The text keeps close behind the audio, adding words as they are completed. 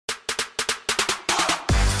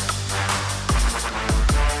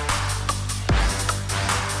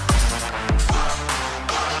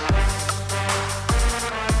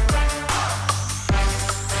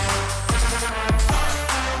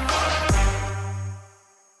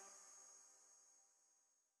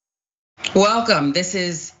Welcome. This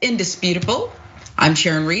is Indisputable. I'm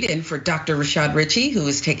Sharon Reed in for Dr. Rashad Ritchie, who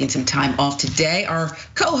is taking some time off today. Our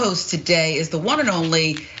co-host today is the one and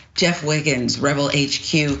only Jeff Wiggins, Rebel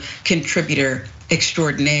HQ contributor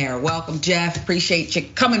extraordinaire. Welcome, Jeff. Appreciate you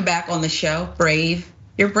coming back on the show. Brave.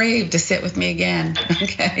 You're brave to sit with me again.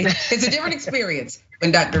 Okay. It's a different experience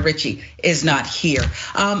when Dr. Ritchie is not here.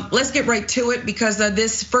 Let's get right to it because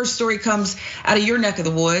this first story comes out of your neck of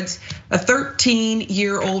the woods. A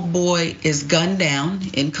 13-year-old boy is gunned down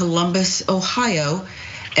in Columbus, Ohio.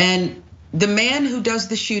 And the man who does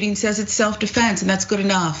the shooting says it's self-defense and that's good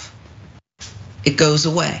enough. It goes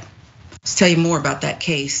away. Let's tell you more about that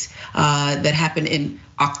case that happened in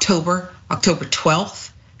October 12th.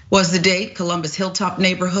 Was the date, Columbus Hilltop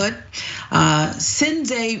neighborhood.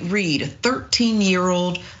 Sinze Reed, a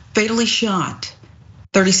 13-year-old, fatally shot.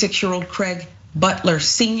 36-year-old Craig Butler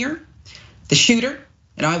Sr., the shooter,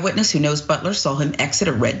 an eyewitness who knows Butler, saw him exit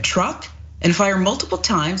a red truck and fire multiple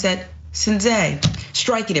times at Sinze,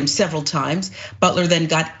 striking him several times. Butler then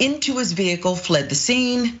got into his vehicle, fled the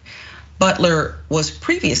scene. Butler was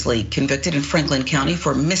previously convicted in Franklin County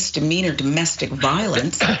for misdemeanor domestic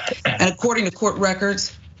violence. And according to court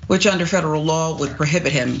records, which under federal law would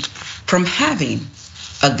prohibit him from having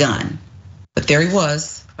a gun. But there he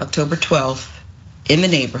was, October 12th, in the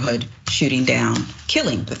neighborhood, shooting down,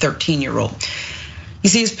 killing the 13-year-old. You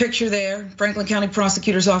see his picture there. Franklin County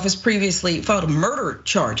Prosecutor's Office previously filed a murder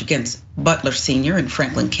charge against Butler Sr. in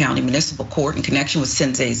Franklin County Municipal Court in connection with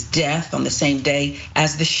Sinze's death on the same day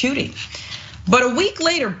as the shooting. But a week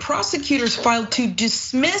later, prosecutors filed to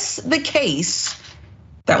dismiss the case.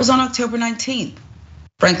 That was on October 19th.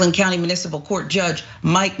 Franklin County Municipal Court Judge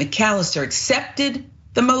Mike McAllister accepted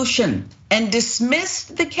the motion and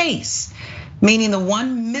dismissed the case, meaning the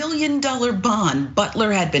 $1 million bond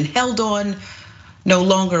Butler had been held on no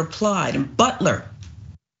longer applied, and Butler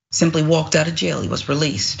simply walked out of jail. He was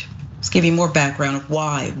released. Let's give you more background of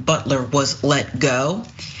why Butler was let go.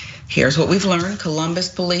 Here's what we've learned.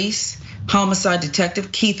 Columbus Police homicide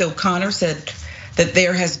detective Keith O'Connor said that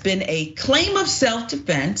there has been a claim of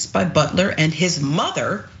self-defense by Butler and his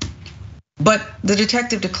mother, but the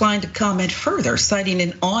detective declined to comment further, citing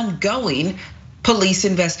an ongoing police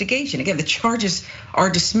investigation. Again, the charges are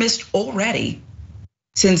dismissed already.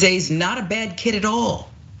 Sinze's not a bad kid at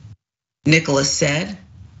all, Nicholas said.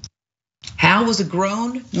 Hal was a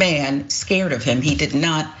grown man scared of him. He did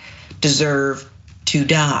not deserve to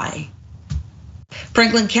die.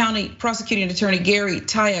 Franklin County Prosecuting Attorney Gary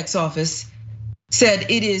Tyek's office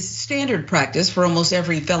said it is standard practice for almost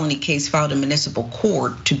every felony case filed in municipal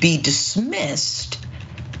court to be dismissed.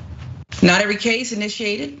 Not every case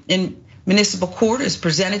initiated in municipal court is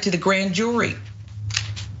presented to the grand jury.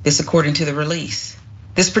 This according to the release.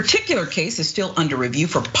 This particular case is still under review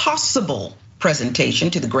for possible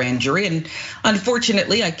presentation to the grand jury. And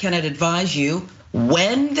unfortunately, I cannot advise you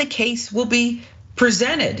when the case will be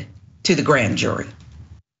presented to the grand jury.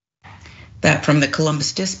 That from the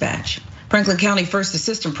Columbus Dispatch. Franklin County First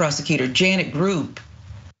Assistant Prosecutor Janet Group,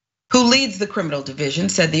 who leads the criminal division,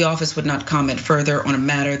 said the office would not comment further on a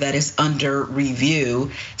matter that is under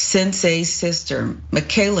review. Sinze's sister,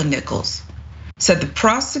 Michaela Nichols, said the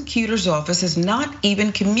prosecutor's office has not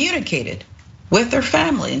even communicated with their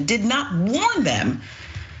family and did not warn them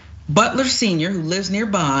Butler Sr., who lives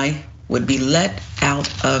nearby, would be let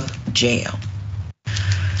out of jail.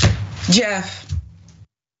 Jeff,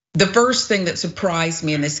 the first thing that surprised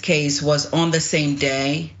me in this case was on the same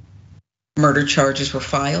day, murder charges were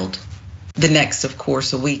filed. The next, of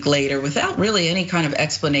course, a week later, without really any kind of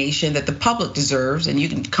explanation that the public deserves, and you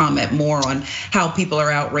can comment more on how people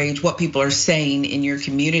are outraged, what people are saying in your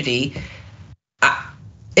community.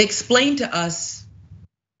 Explain to us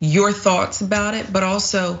your thoughts about it, but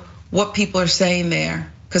also what people are saying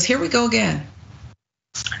there, because here we go again.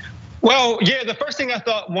 Well, yeah, the first thing I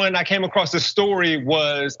thought when I came across this story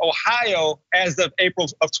was Ohio, as of April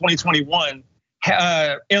of 2021,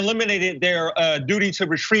 eliminated their duty to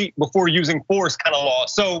retreat before using force kind of law.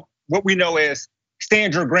 So what we know is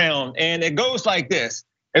stand your ground. And it goes like this.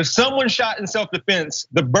 If someone shot in self-defense,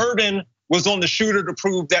 the burden was on the shooter to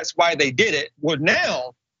prove that's why they did it. Well,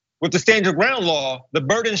 now with the stand your ground law, the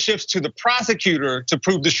burden shifts to the prosecutor to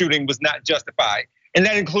prove the shooting was not justified. And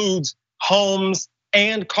that includes homes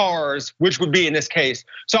and cars, which would be in this case.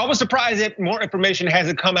 So I was surprised that more information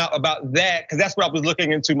hasn't come out about that, because that's what I was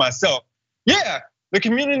looking into myself. Yeah, the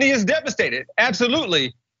community is devastated,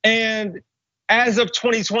 absolutely. And as of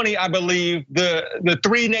 2020, I believe the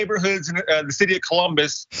three neighborhoods in the city of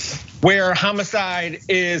Columbus where homicide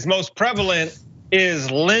is most prevalent is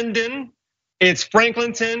Linden, it's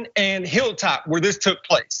Franklinton and Hilltop, where this took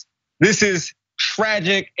place. This is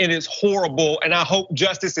tragic and it's horrible, and I hope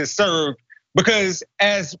justice is served, because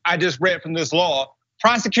as I just read from this law,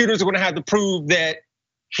 prosecutors are gonna have to prove that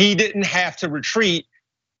he didn't have to retreat,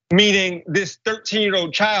 meaning this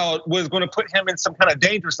 13-year-old child was gonna put him in some kind of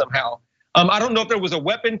danger somehow. I don't know if there was a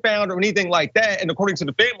weapon found or anything like that, and according to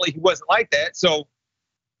the family, he wasn't like that. So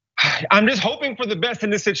I'm just hoping for the best in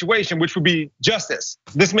this situation, which would be justice.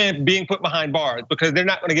 This man being put behind bars, because they're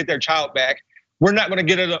not gonna get their child back. We're not gonna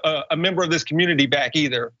get a member of this community back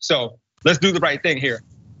either. So let's do the right thing here.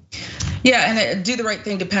 Yeah, and do the right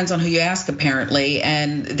thing depends on who you ask, apparently.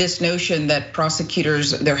 And this notion that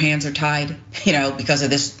prosecutors, their hands are tied, because of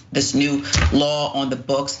this new law on the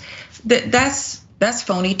books, that's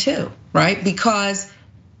phony too, right? Because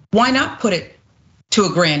why not put it to a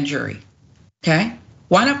grand jury, okay?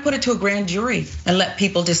 Why not put it to a grand jury and let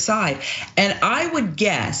people decide? And I would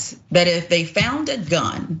guess that if they found a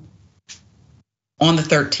gun on the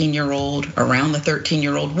 13-year-old, around the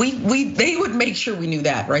 13-year-old, they would make sure we knew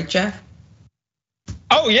that, right, Jeff?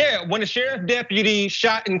 Oh yeah, when the sheriff deputy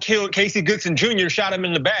shot and killed Casey Goodson Jr., shot him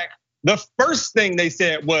in the back, the first thing they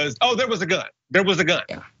said was, oh, there was a gun, there was a gun.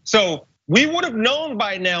 Yeah. So we would have known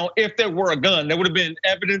by now if there were a gun. There would have been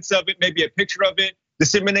evidence of it, maybe a picture of it,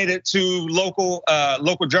 disseminated to local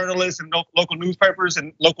journalists and local newspapers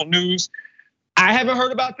and local news. I haven't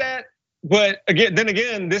heard about that, but then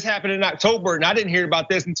again, this happened in October, and I didn't hear about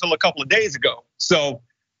this until a couple of days ago. So,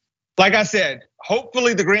 like I said,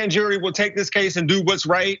 hopefully the grand jury will take this case and do what's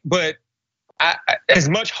right. But as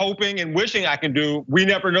much hoping and wishing I can do, we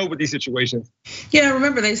never know with these situations. Yeah,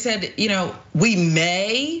 remember they said, we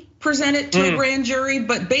may present it to a grand jury,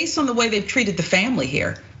 but based on the way they've treated the family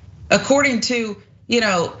here, according to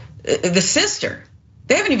the sister,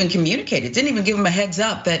 they haven't even communicated, didn't even give him a heads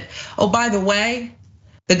up that, oh, by the way,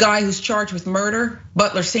 the guy who's charged with murder,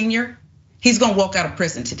 Butler Sr., he's gonna walk out of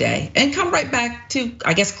prison today and come right back to,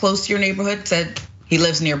 I guess, close to your neighborhood, said he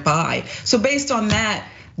lives nearby. So based on that,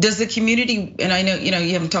 does the community, and I know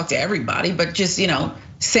you haven't talked to everybody, but just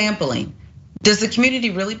sampling, does the community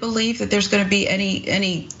really believe that there's gonna be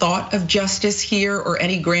any thought of justice here or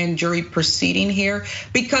any grand jury proceeding here?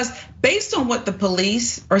 Because based on what the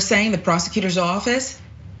police are saying, the prosecutor's office,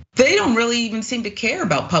 they don't really even seem to care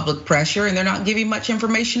about public pressure, and they're not giving much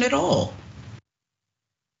information at all.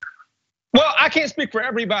 Well, I can't speak for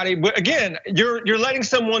everybody, but again, you're letting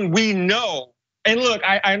someone we know. And look,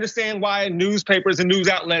 I understand why newspapers and news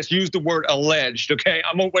outlets use the word alleged, okay?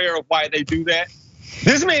 I'm aware of why they do that.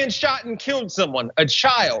 This man shot and killed someone, a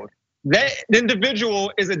child. That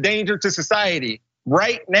individual is a danger to society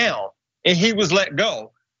right now, and he was let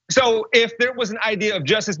go. So if there was an idea of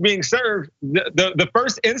justice being served, the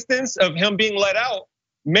first instance of him being let out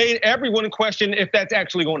made everyone question if that's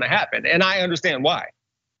actually going to happen, and I understand why.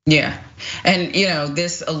 Yeah, and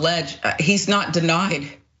this alleged, he's not denied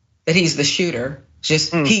that he's the shooter.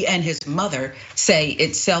 Just he and his mother say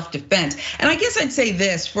it's self-defense. And I guess I'd say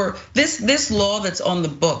this, for this law that's on the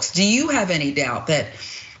books, do you have any doubt that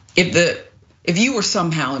if you were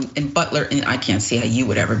somehow in Butler, and I can't see how you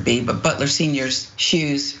would ever be, but Butler Sr.'s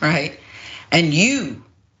shoes, right? And you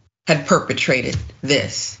had perpetrated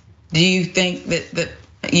this, do you think that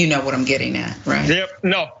you know what I'm getting at, right? Yep,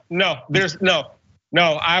 no,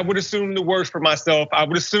 I would assume the worst for myself. I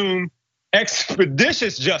would assume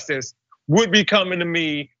expeditious justice would be coming to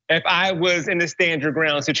me if I was in a stand your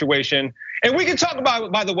ground situation. And we can talk about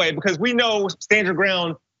it, by the way, because we know stand your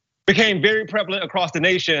ground became very prevalent across the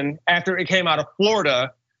nation after it came out of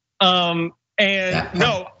Florida. And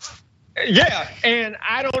I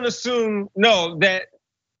don't assume that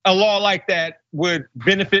a law like that would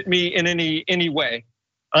benefit me in any way.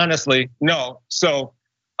 Honestly, no. So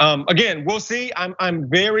again, we'll see. I'm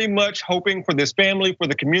very much hoping for this family, for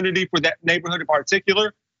the community, for that neighborhood in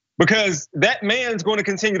particular, because that man's going to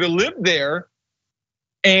continue to live there,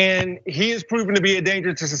 and he is proven to be a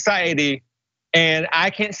danger to society. And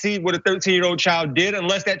I can't see what a 13-year-old child did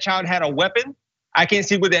unless that child had a weapon. I can't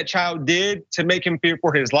see what that child did to make him fear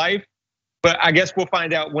for his life. But I guess we'll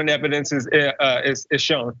find out when evidence is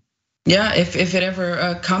shown. Yeah, if it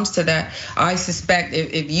ever comes to that, I suspect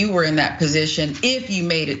if you were in that position, if you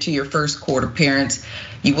made it to your first court appearance,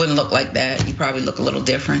 you wouldn't look like that. You probably look a little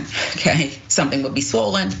different, okay? Something would be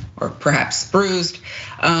swollen or perhaps bruised.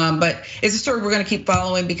 But it's a story we're gonna keep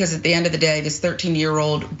following, because at the end of the day, this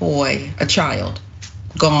 13-year-old boy, a child,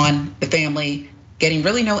 gone, the family getting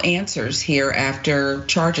really no answers here after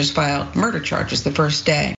charges filed, murder charges the first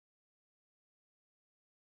day.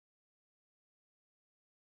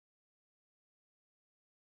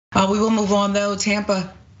 We will move on though.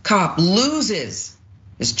 Tampa cop loses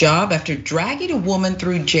his job after dragging a woman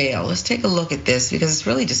through jail. Let's take a look at this because it's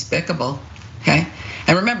really despicable. Okay,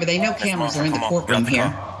 and remember, they know cameras are in the courtroom here.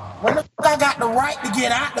 When I got the right to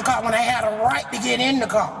get out the car, when I had a right to get in the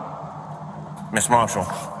car. Miss Marshall,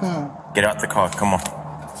 get out the car, come on.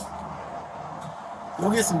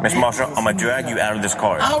 Miss Marshall, I'm gonna drag you out of this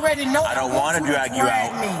car. I already know. I don't want to drag you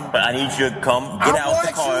out, but I need you to come get out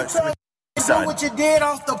the car. Do what you did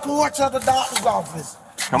off the porch of the doctor's office.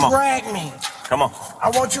 Come on. Drag me. Come on. I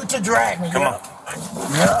want you to drag me. Come on.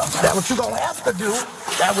 Yeah, that's what you're gonna have to do.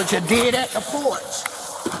 That's what you did at the porch.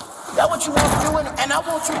 That's what you want to do, and I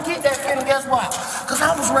want you to get that feeling. Guess why? Because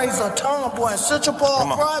I was raised a tomboy in Central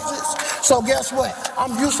Park Projects. So guess what?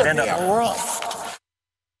 I'm used to being rough.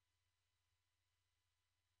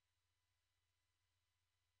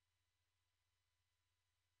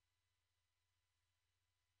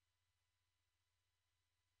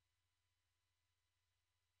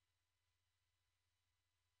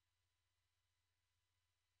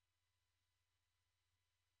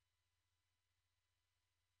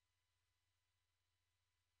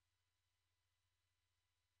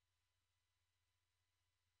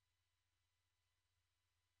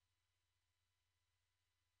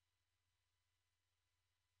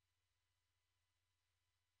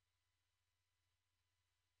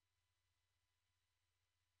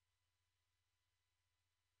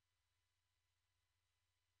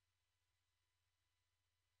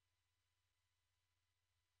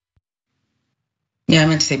 Yeah, I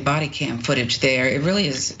meant to say body cam footage there. It really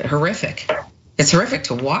is horrific. It's horrific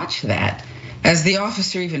to watch that. As the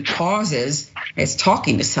officer even pauses, is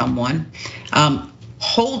talking to someone,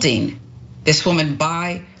 holding this woman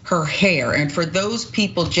by her hair. And for those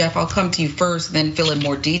people, Jeff, I'll come to you first, then fill in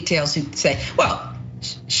more details, who say, well,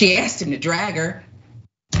 she asked him to drag her.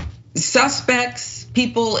 Suspects,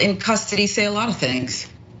 people in custody say a lot of things.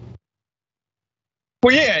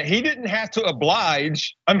 Well, yeah, he didn't have to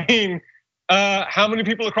oblige. I mean, how many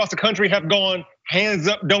people across the country have gone, hands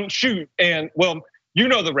up, don't shoot? And well, you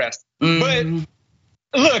know the rest. But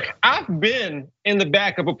look, I've been in the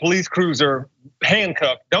back of a police cruiser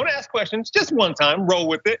handcuffed. Don't ask questions, just one time, roll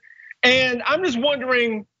with it. And I'm just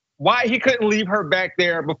wondering why he couldn't leave her back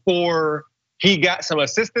there before he got some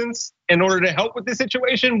assistance in order to help with this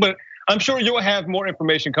situation. But I'm sure you'll have more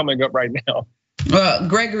information coming up right now.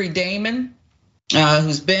 Gregory Damon,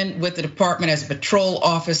 who's been with the department as a patrol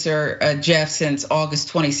officer, Jeff, since August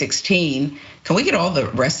 2016. Can we get all the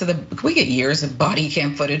rest of can we get years of body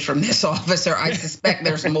cam footage from this officer? I suspect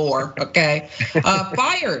there's more, okay?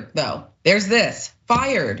 Fired though, there's this,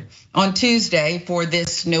 fired on Tuesday for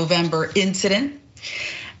this November incident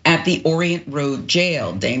at the Orient Road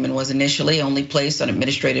Jail. Damon was initially only placed on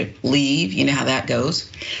administrative leave. You know how that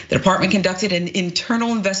goes. The department conducted an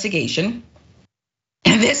internal investigation.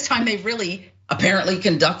 And this time they really apparently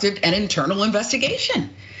conducted an internal investigation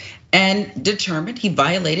and determined he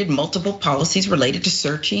violated multiple policies related to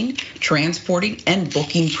searching, transporting, and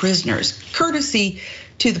booking prisoners, courtesy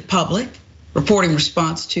to the public, reporting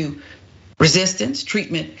response to resistance,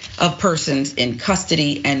 treatment of persons in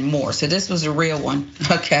custody, and more. So this was a real one,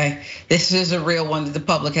 okay? This is a real one that the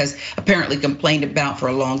public has apparently complained about for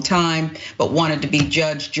a long time, but wanted to be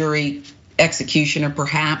judge, jury, executioner,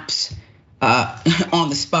 perhaps on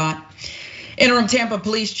the spot. Interim Tampa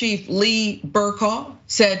Police Chief Lee Burkall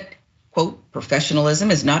said, quote,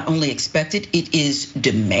 professionalism is not only expected, it is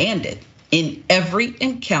demanded in every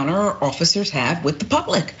encounter our officers have with the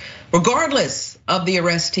public, regardless of the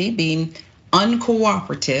arrestee being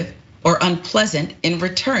uncooperative or unpleasant in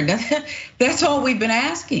return. That's all we've been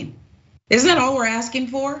asking. Isn't that all we're asking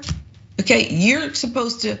for? Okay, you're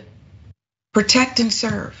supposed to protect and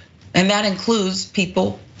serve. And that includes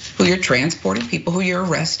people who you're transporting, people who you're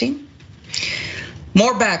arresting.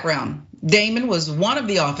 More background. Damon was one of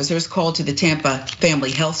the officers called to the Tampa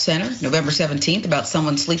Family Health Center November 17th about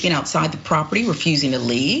someone sleeping outside the property, refusing to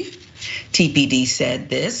leave. TPD said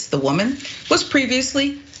this, the woman was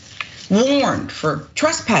previously warned for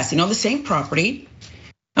trespassing on the same property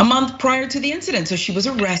a month prior to the incident. So she was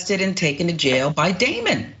arrested and taken to jail by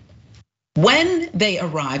Damon. When they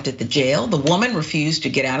arrived at the jail, the woman refused to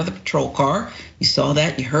get out of the patrol car. You saw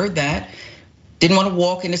that, you heard that. Didn't want to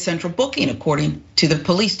walk into central booking, according to the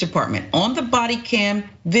police department. On the body cam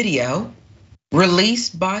video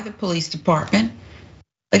released by the police department,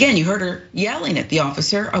 again, you heard her yelling at the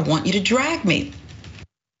officer, I want you to drag me.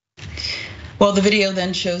 Well, the video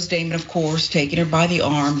then shows Damon, of course, taking her by the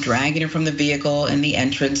arm, dragging her from the vehicle in the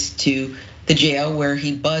entrance to the jail where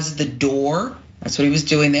he buzzed the door. That's what he was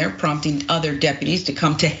doing there, prompting other deputies to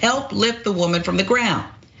come to help lift the woman from the ground.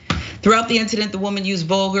 Throughout the incident, the woman used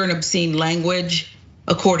vulgar and obscene language,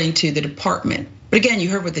 according to the department. But again, you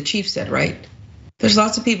heard what the chief said, right? There's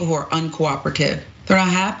lots of people who are uncooperative. They're not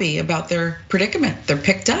happy about their predicament. They're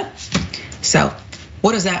picked up. So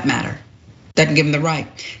what does that matter? Doesn't give them the right.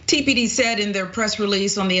 TPD said in their press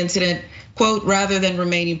release on the incident, quote, rather than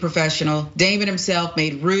remaining professional, Damon himself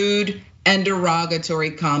made rude and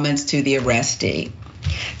derogatory comments to the arrestee.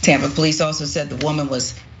 Tampa police also said the woman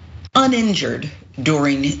was uninjured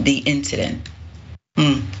during the incident.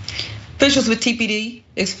 Officials with TPD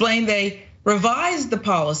explained they revised the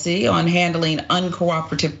policy on handling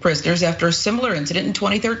uncooperative prisoners after a similar incident in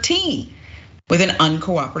 2013 with an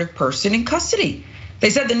uncooperative person in custody. They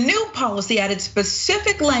said the new policy added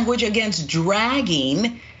specific language against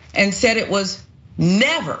dragging and said it was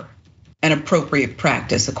never an appropriate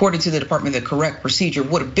practice. According to the department, the correct procedure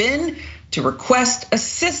would have been to request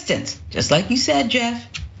assistance, just like you said, Jeff,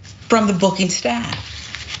 from the booking staff.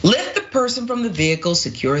 Lift the person from the vehicle,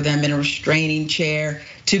 secure them in a restraining chair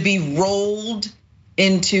to be rolled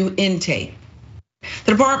into intake.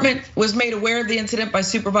 The department was made aware of the incident by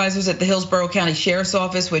supervisors at the Hillsborough County Sheriff's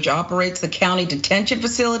Office, which operates the county detention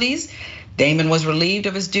facilities. Damon was relieved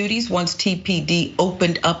of his duties once TPD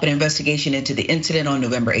opened up an investigation into the incident on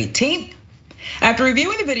November 18th. After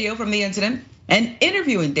reviewing the video from the incident and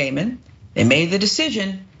interviewing Damon, they made the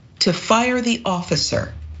decision to fire the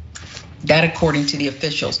officer. That according to the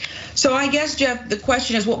officials. So I guess, Jeff, the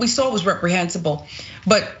question is what we saw was reprehensible,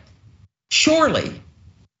 but surely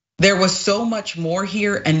there was so much more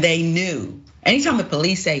here and they knew. Anytime the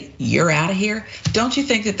police say, you're out of here, don't you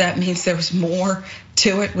think that that means there was more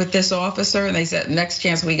to it with this officer? And they said, next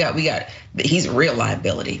chance we got, he's a real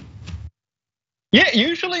liability. Yeah,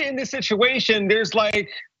 usually in this situation, there's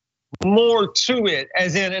like more to it,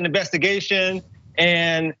 as in an investigation,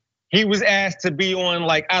 and he was asked to be on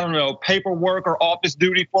like, I don't know, paperwork or office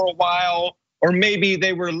duty for a while, or maybe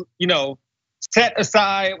they were, set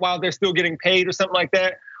aside while they're still getting paid or something like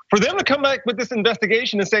that. For them to come back with this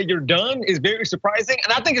investigation and say you're done is very surprising.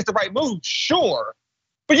 And I think it's the right move, sure.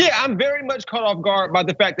 But yeah, I'm very much caught off guard by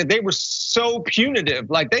the fact that they were so punitive.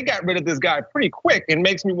 Like they got rid of this guy pretty quick. It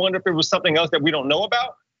makes me wonder if it was something else that we don't know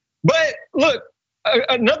about. But look,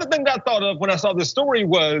 another thing that I thought of when I saw this story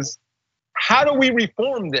was, how do we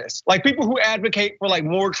reform this? Like people who advocate for like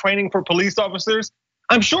more training for police officers,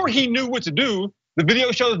 I'm sure he knew what to do. The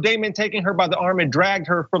video shows Damon taking her by the arm and dragged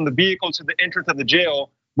her from the vehicle to the entrance of the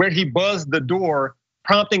jail, where he buzzed the door,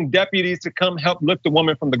 prompting deputies to come help lift the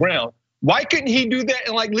woman from the ground. Why couldn't he do that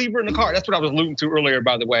and like leave her in the car? That's what I was alluding to earlier,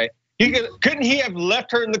 by the way. Couldn't he have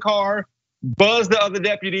left her in the car, buzzed the other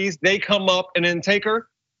deputies, they come up and then take her?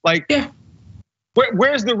 Like, yeah.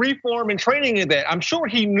 Where's the reform and training in that? I'm sure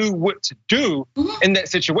he knew what to do in that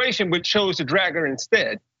situation, but chose to drag her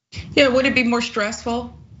instead. Yeah, would it be more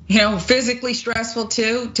stressful? Physically stressful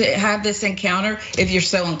too, to have this encounter if you're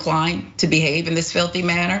so inclined to behave in this filthy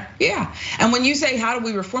manner? Yeah, and when you say, how do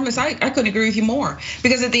we reform this? I couldn't agree with you more.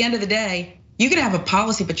 Because at the end of the day, you can have a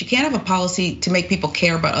policy, but you can't have a policy to make people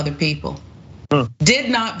care about other people. Did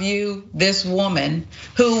not view this woman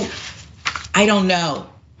who, I don't know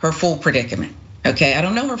her full predicament, okay? I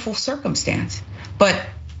don't know her full circumstance, but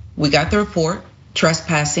we got the report,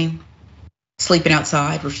 trespassing, sleeping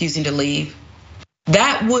outside, refusing to leave.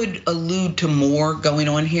 That would allude to more going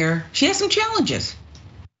on here. She has some challenges.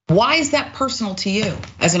 Why is that personal to you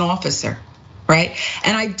as an officer, right?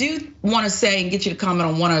 And I do want to say and get you to comment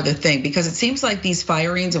on one other thing, because it seems like these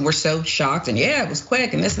firings, and we're so shocked, and yeah, it was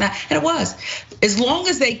quick and this and that, and it was. As long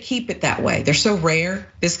as they keep it that way, they're so rare,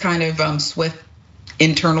 this kind of swift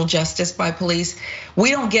internal justice by police,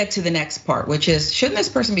 we don't get to the next part, which is, shouldn't this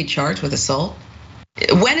person be charged with assault?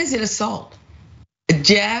 When is it assault?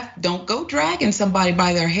 Jeff, don't go dragging somebody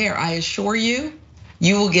by their hair. I assure you,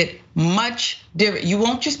 you will get much different. You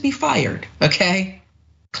won't just be fired, okay?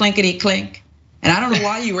 Clinkety clink. And I don't know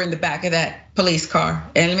why you were in the back of that police car.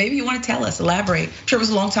 And maybe you want to tell us, elaborate. I'm sure it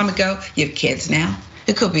was a long time ago. You have kids now.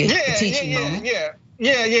 It could be a teaching moment. Yeah.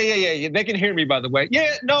 They can hear me, by the way.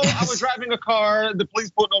 Yeah, no, I was driving a car. The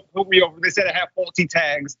police pulled me over. They said I have faulty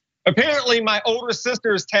tags. Apparently, my older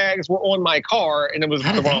sister's tags were on my car, and it was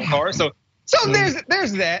the wrong car. So there's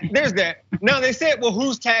that. Now they said, well,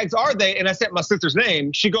 whose tags are they? And I said my sister's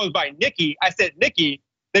name. She goes by Nikki. I said Nikki.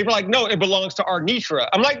 They were like, no, it belongs to Arnitra.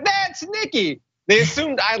 I'm like, that's Nikki. They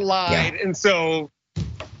assumed I lied, and so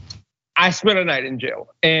I spent a night in jail.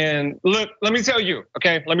 And look, let me tell you,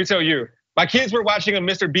 okay? Let me tell you. My kids were watching a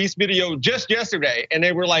Mr. Beast video just yesterday, and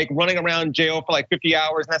they were like running around jail for like 50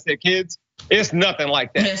 hours. And I said, kids, it's nothing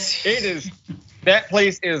like that. It is, that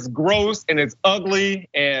place is gross and it's ugly.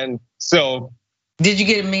 And so. Did you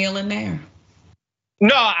get a meal in there?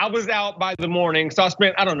 No, I was out by the morning. So I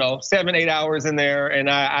spent, I don't know, 7-8 hours in there, and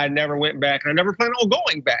I never went back, and I never plan on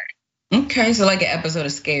going back. Okay, so like an episode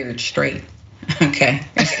of Scared Straight. Okay.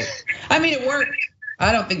 I mean, it worked.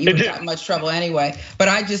 I don't think you would have gotten much trouble anyway. But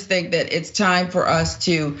I just think that it's time for us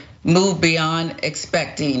to move beyond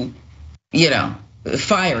expecting,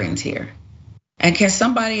 firings here. And can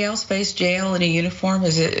somebody else face jail in a uniform?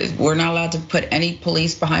 We're not allowed to put any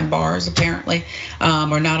police behind bars, apparently,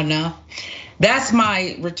 or not enough? That's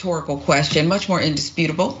my rhetorical question, much more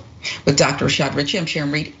indisputable. With Dr. Rashad Richey, I'm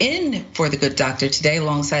Sharon Reed in for The Good Doctor today,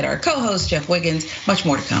 alongside our co-host, Jeff Wiggins. Much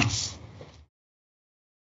more to come.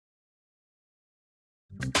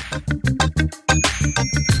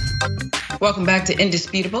 Welcome back to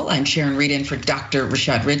Indisputable. I'm Sharon Reed in for Dr.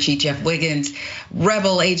 Rashad Richey. Jeff Wiggins,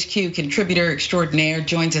 Rebel HQ contributor extraordinaire,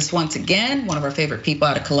 joins us once again. One of our favorite people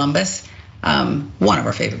out of Columbus. We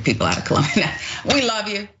love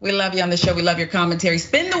you. We love you on the show. We love your commentary.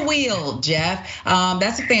 Spin the wheel, Jeff.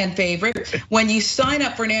 That's a fan favorite. When you sign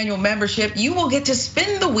up for an annual membership, you will get to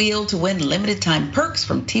spin the wheel to win limited time perks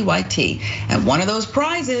from TYT. And one of those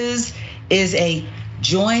prizes is a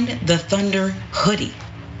Join the Thunder hoodie.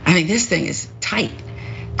 I mean, this thing is tight.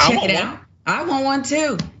 Check it out. I want one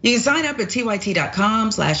too. You can sign up at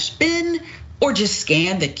tyt.com/spin or just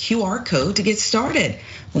scan the QR code to get started.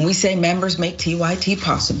 When we say members make TYT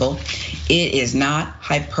possible, it is not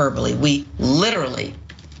hyperbole. We literally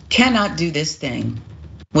cannot do this thing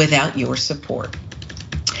without your support.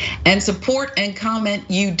 And support and comment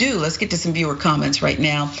you do. Let's get to some viewer comments right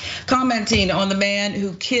now. Commenting on the man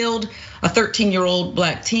who killed a 13-year-old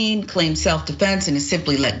black teen, claimed self-defense and is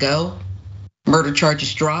simply let go. Murder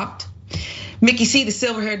charges dropped. Mickey C, the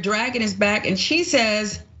silver-haired dragon, is back, and she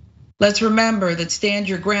says, let's remember that stand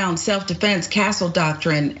your ground, self-defense, castle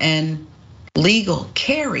doctrine, and legal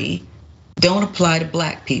carry don't apply to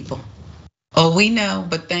black people. Oh, we know,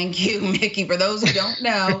 but thank you, Mickey. For those who don't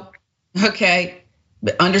know, okay,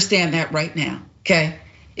 understand that right now, okay?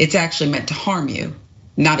 It's actually meant to harm you,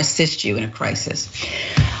 not assist you in a crisis.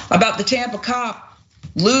 About the Tampa cop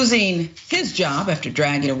losing his job after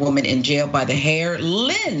dragging a woman in jail by the hair,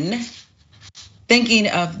 Lynn, thinking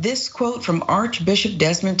of this quote from Archbishop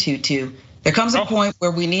Desmond Tutu: there comes a point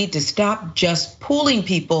where we need to stop just pulling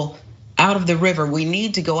people out of the river. We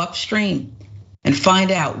need to go upstream and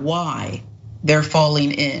find out why they're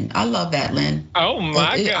falling in. I love that, Lynn. Oh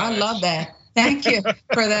my God. I love that. Thank you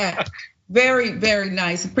for that. Very, very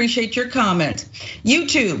nice. Appreciate your comments.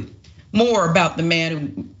 YouTube, more about the man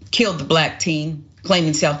who killed the black teen,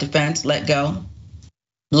 claiming self-defense, let go.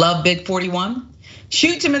 Love Big 41,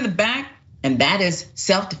 shoots him in the back, and that is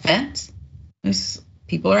self-defense?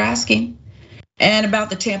 People are asking. And about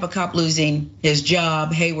the Tampa cop losing his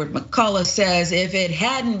job, Hayward McCullough says if it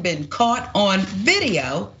hadn't been caught on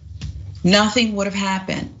video, nothing would have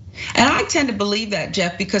happened. And I tend to believe that,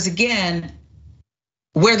 Jeff, because again,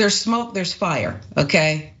 where there's smoke, there's fire,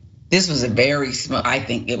 okay? This was I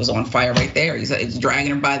think it was on fire right there. He's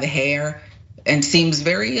dragging her by the hair and seems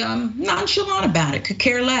very nonchalant about it, could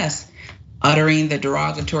care less. Uttering the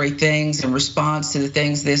derogatory things in response to the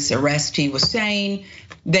things this arrestee was saying.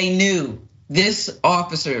 They knew this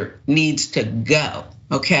officer needs to go,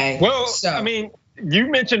 okay? Well, I mean, you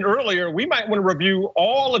mentioned earlier, we might want to review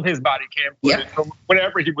all of his body cam footage from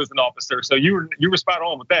whenever he was an officer. So you were spot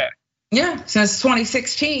on with that. Yeah, since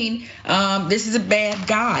 2016, this is a bad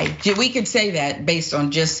guy. We could say that based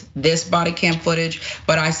on just this body cam footage,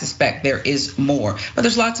 but I suspect there is more. But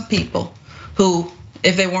there's lots of people who,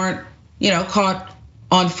 if they weren't, caught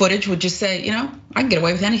on footage, would just say, I can get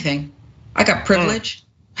away with anything. I got privilege.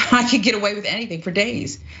 I could get away with anything for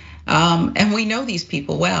days. And we know these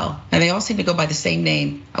people well, and they all seem to go by the same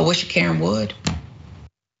name. I wish Karen would.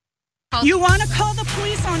 You want to call the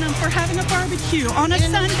police on them for having a barbecue on a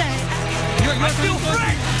Sunday? I feel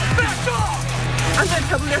free! Back off! I'm going to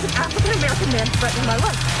tell them there's an African-American man threatening my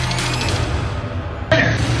life.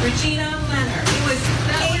 Regina Leonard. It was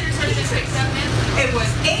 8 pizzas. It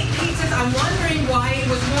was 8 pizzas. I'm wondering why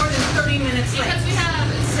it was more than 30 minutes late. Because we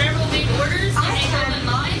have several big orders and they go in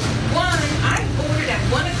line. I ordered at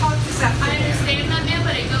 1 o'clock this afternoon. I understand that, man,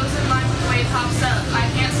 but it goes in line with the way it pops up. I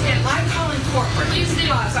can't skip. I'm calling corporate. Please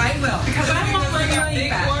do. Because I will. Because I want my money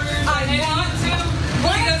back. I want to.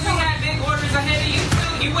 Because we had big orders ahead of you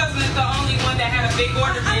too. You wasn't the only one that had a big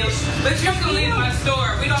order deal. But you can leave my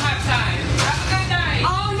store. We don't have time. Have a good night.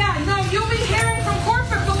 Oh yeah, no, you'll be hearing from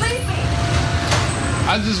corporate, believe me.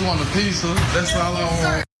 I just want a pizza. That's all I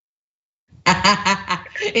want.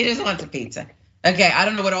 He just wants a pizza. Okay, I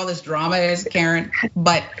don't know what all this drama is, Karen,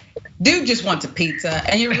 but dude just wants a pizza,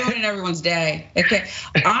 and you're ruining everyone's day. Okay,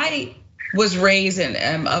 I was raised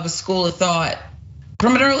of a school of thought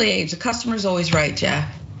from an early age. The customer's always right,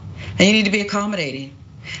 Jeff, and you need to be accommodating.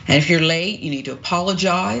 And if you're late, you need to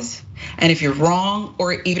apologize. And if you're wrong,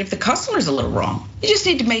 or even if the customer's a little wrong, you just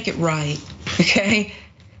need to make it right, okay?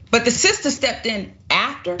 But the sister stepped in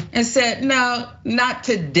after and said, no, not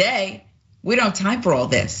today. We don't have time for all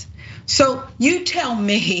this. So you tell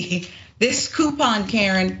me, this coupon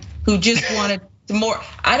Karen who just wanted more,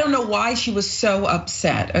 I don't know why she was so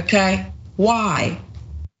upset, okay? Why?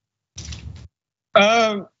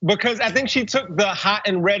 Because I think she took the hot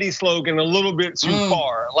and ready slogan a little bit too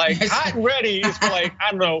far. Like hot and ready is for like,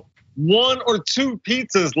 I don't know, 1 or 2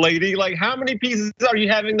 pizzas, lady. Like how many pizzas are you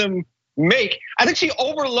having them make? I think she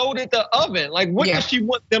overloaded the oven. Like what does she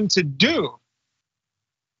want them to do?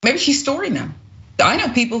 Maybe she's storing them. I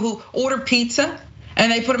know people who order pizza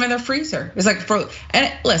and they put them in their freezer. It's like,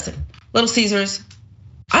 and listen, Little Caesars,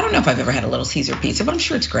 I don't know if I've ever had a Little Caesar pizza, but I'm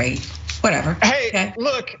sure it's great. Whatever. Hey,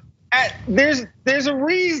 look, there's a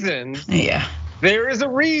reason. Yeah. There is a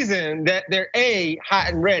reason that they're A, hot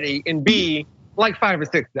and ready, and B, like $5 or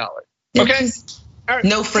 $6. Okay? Right,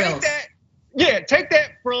 no frills. Take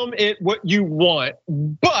that from it what you want.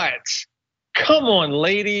 But come on,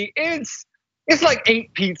 lady, it's like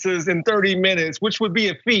 8 pizzas in 30 minutes, which would be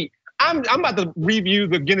a feat. I'm about to review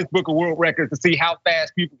the Guinness Book of World Records to see how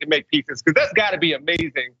fast people can make pizzas, because that's gotta be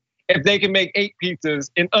amazing. If they can make 8 pizzas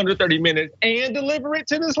in under 30 minutes and deliver it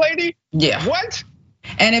to this lady? Yeah. What?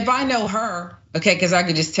 And if I know her, okay, because I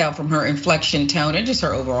could just tell from her inflection tone and just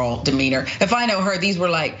her overall demeanor. If I know her, these were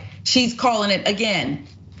like, she's calling it again,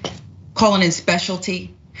 calling in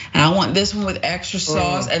specialty. And I want this one with extra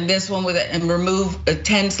sauce and this one with it, and remove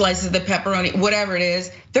 10 slices of the pepperoni, whatever it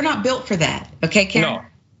is. They're not built for that, okay, Karen? No.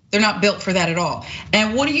 They're not built for that at all.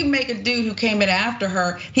 And what do you make a dude who came in after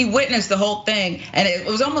her? He witnessed the whole thing, and it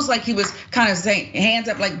was almost like he was kind of saying, hands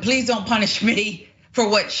up, like, please don't punish me for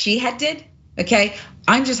what she had did, okay?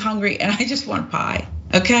 I'm just hungry and I just want pie,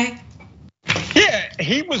 okay? Yeah,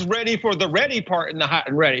 he was ready for the ready part in the hot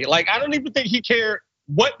and ready. Like, I don't even think he cared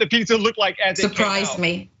what the pizza looked like as it came out. Surprised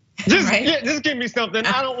me. Just give me something.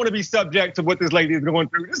 I don't want to be subject to what this lady is going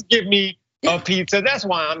through. Just give me a pizza. That's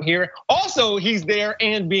why I'm here. Also, he's there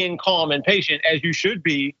and being calm and patient, as you should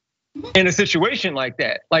be in a situation like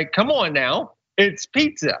that. Like, come on now, it's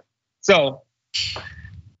pizza. So,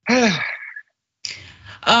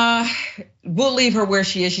 we'll leave her where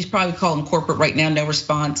she is. She's probably calling corporate right now. No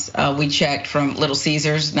response. We checked from Little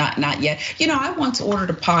Caesars, not yet. You know, I once ordered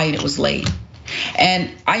a pie and it was late. And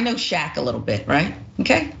I know Shaq a little bit, right?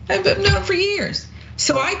 Okay, I've known him for years.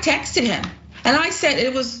 So I texted him and I said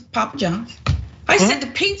it was Papa John's. I said the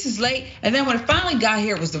pizza's late, and then when it finally got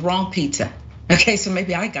here, it was the wrong pizza. Okay, so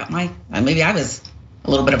maybe I was a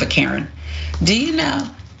little bit of a Karen. Do you know,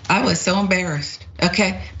 I was so embarrassed,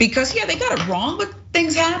 okay? Because yeah, they got it wrong, but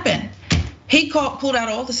things happen. He pulled out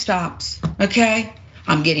all the stops, okay?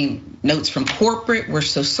 I'm getting notes from corporate, we're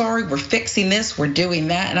so sorry, we're fixing this, we're doing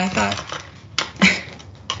that. And I thought,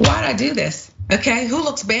 why'd I do this? Okay, who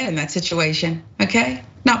looks bad in that situation? Okay,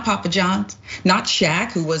 not Papa John's, not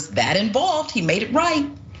Shaq, who was that involved, he made it right,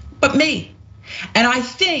 but me. And I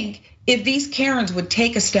think if these Karens would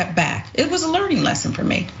take a step back, it was a learning lesson for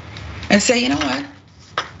me, and say, you know what,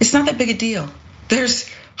 it's not that big a deal. There's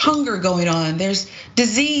hunger going on, there's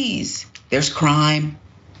disease, there's crime.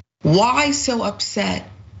 Why so upset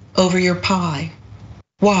over your pie?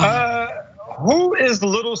 Why? Who is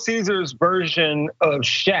Little Caesar's version of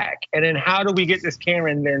Shaq? And then how do we get this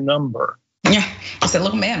Karen their number? Yeah, it's a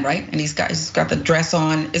little man, right? And he's got the dress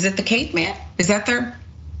on. Is it the caveman? Is that their?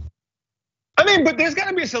 I mean, but there's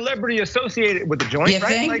gotta be a celebrity associated with the joint, you right?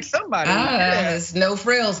 Think? Like somebody. There's no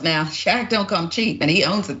frills now. Shaq don't come cheap, and he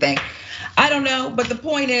owns the thing. I don't know, but the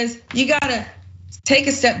point is, you gotta take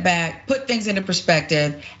a step back, put things into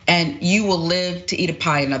perspective, and you will live to eat a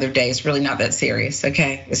pie another day. It's really not that serious,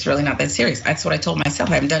 okay? It's really not that serious. That's what I told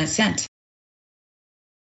myself. I haven't done it since.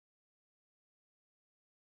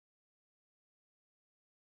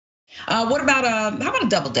 What about how about a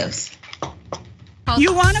double dose?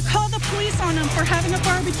 You want to call the police on them for having a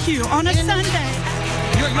barbecue on a Sunday?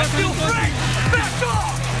 I feel free. Back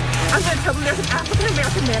off! I'm going to tell them there's an African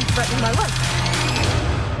American man threatening my life.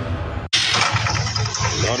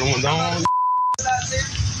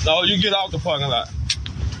 No, you get out the parking lot.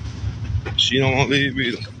 She don't want to leave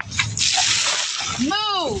either.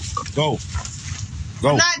 Move. Go.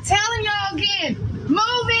 I'm not telling y'all again.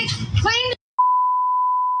 Move it. Clean it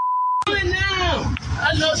now.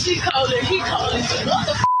 I know she called it. He called it. Sick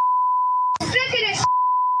of this.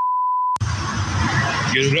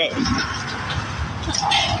 Get it up.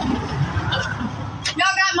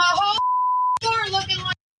 Y'all got my whole floor looking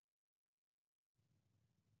like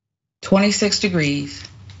 26 degrees.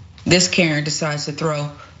 This Karen decides to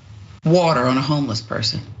throw water on a homeless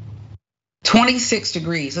person. 26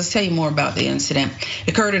 degrees. Let's tell you more about the incident.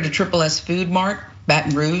 It occurred at a Triple S Food Mart,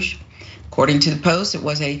 Baton Rouge. According to the Post, it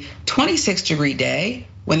was a 26-degree day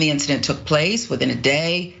when the incident took place. Within a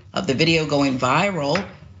day of the video going viral,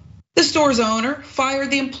 the store's owner fired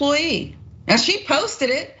the employee. Now, she posted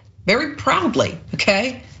it very proudly,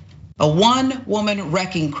 okay? A one-woman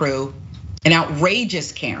wrecking crew, an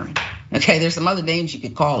outrageous Karen. Okay, there's some other names you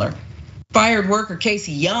could call her. Fired worker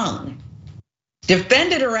Casey Young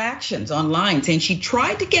defended her actions online, saying she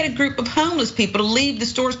tried to get a group of homeless people to leave the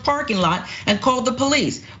store's parking lot and called the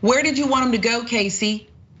police. Where did you want them to go, Casey?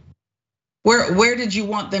 Where did you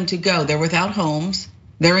want them to go? They're without homes,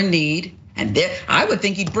 they're in need, and I would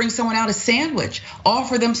think you'd bring someone out a sandwich,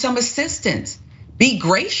 offer them some assistance, be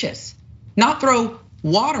gracious, not throw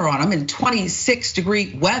water on them in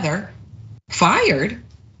 26-degree weather. Fired?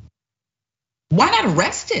 Why not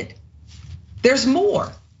arrested? There's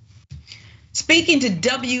more. Speaking to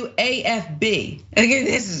WAFB, and again,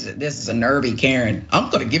 this is a nervy Karen. I'm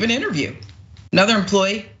gonna give an interview. Another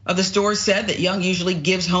employee of the store said that Young usually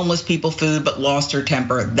gives homeless people food, but lost her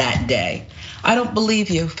temper that day. I don't believe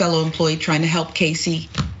you, fellow employee trying to help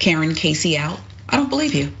Karen Casey out. I don't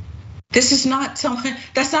believe you. This is not someone,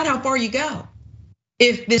 that's not how far you go.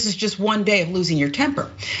 If this is just one day of losing your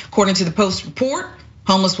temper. According to the Post report,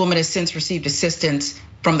 homeless woman has since received assistance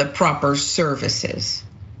from the proper services.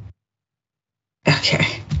 Okay,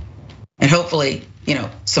 and hopefully,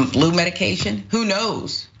 some flu medication, who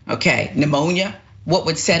knows? Okay, pneumonia, what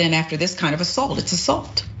would set in after this kind of assault? It's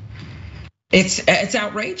assault. It's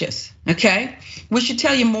outrageous, okay? We should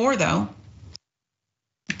tell you more though.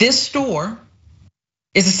 This store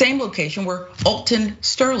is the same location where Alton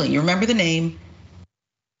Sterling, you remember the name,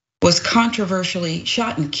 was controversially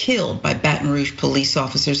shot and killed by Baton Rouge police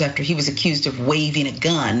officers after he was accused of waving a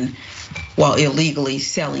gun while illegally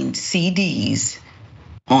selling CDs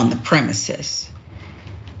on the premises.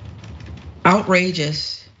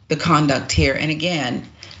 Outrageous, the conduct here. And again,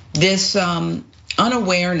 this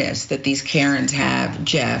unawareness that these Karens have,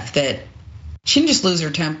 Jeff, that she didn't just lose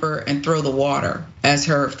her temper and throw the water, as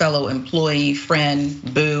her fellow employee,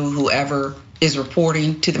 friend, boo, whoever is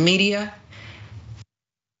reporting to the media.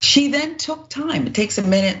 She then took time. It takes a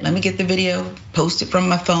minute. Let me get the video, post it from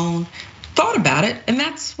my phone, thought about it, and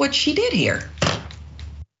that's what she did here.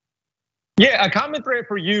 Yeah, a common thread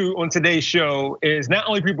for you on today's show is not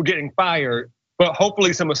only people getting fired, but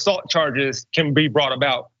hopefully some assault charges can be brought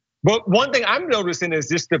about. But one thing I'm noticing is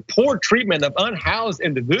just the poor treatment of unhoused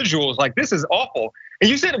individuals. Like, this is awful. And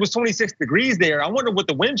you said it was 26 degrees there. I wonder what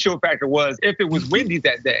the wind chill factor was if it was windy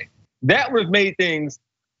that day. That would have made things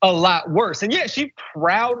a lot worse. And yeah, she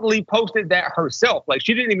proudly posted that herself. Like,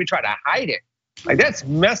 she didn't even try to hide it. Like, that's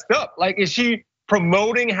messed up. Like, is she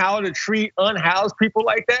promoting how to treat unhoused people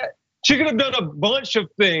like that? She could have done a bunch of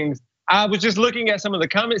things. I was just looking at some of the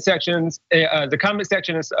comment sections,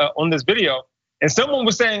 on this video, and someone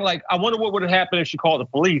was saying, like, I wonder what would have happened if she called the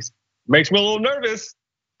police. Makes me a little nervous.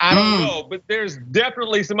 I don't know, but there's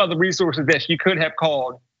definitely some other resources that she could have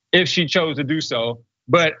called if she chose to do so.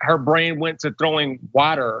 But her brain went to throwing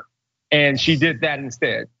water, and she did that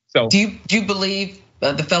instead. So, do you believe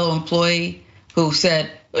the fellow employee who said,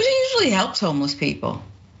 well, she usually helps homeless people?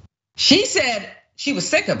 She said she was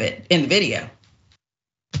sick of it in the video.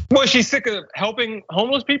 Well, she's sick of helping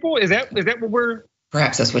homeless people? Is that what we're?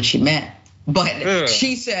 Perhaps that's what she meant. But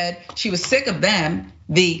she said she was sick of them.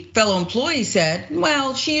 The fellow employee said,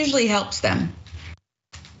 well, she usually helps them.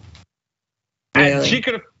 Really? And she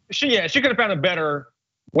could have found a better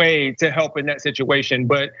way to help in that situation.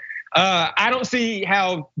 But I don't see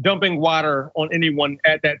how dumping water on anyone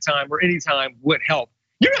at that time or any time would help.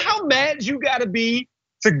 You know how mad you gotta be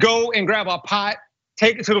to go and grab a pot,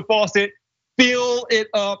 take it to the faucet, fill it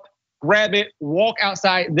up, grab it, walk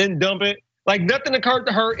outside, then dump it. Like, nothing occurred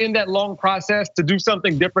to her in that long process to do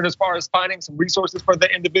something different as far as finding some resources for the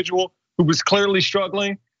individual who was clearly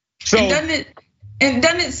struggling. So, and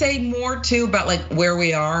doesn't it say more too about like where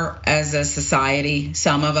we are as a society?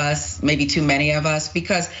 Some of us, maybe too many of us,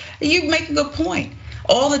 because you make a good point.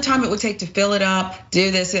 All the time it would take to fill it up, do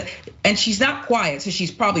this, and she's not quiet, so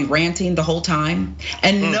she's probably ranting the whole time.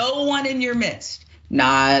 And no one in your midst,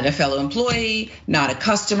 not a fellow employee, not a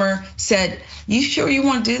customer, said, you sure you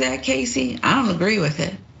want to do that, Casey? I don't agree with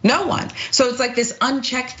it. No one. So it's like this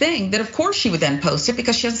unchecked thing that of course she would then post it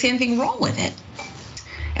because she doesn't see anything wrong with it.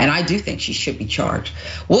 And I do think she should be charged.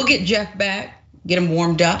 We'll get Jeff back, get him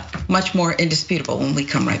warmed up, much more indisputable when we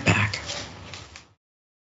come right back.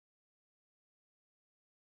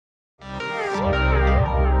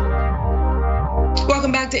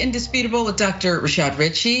 Welcome back to Indisputable with Dr. Rashad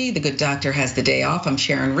Richey. The good doctor has the day off. I'm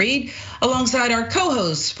Sharon Reed, alongside our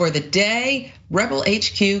co-host for the day, Rebel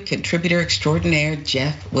HQ contributor extraordinaire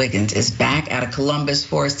Jeff Wiggins is back out of Columbus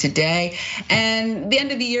for us today. And the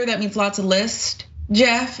end of the year, that means lots of lists,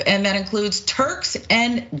 Jeff, and that includes Turks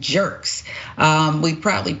and Jerks. We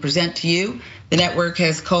proudly present to you, the network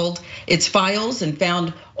has culled its files and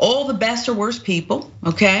found all the best or worst people,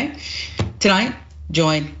 okay? Tonight,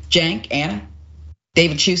 join Cenk, Anna,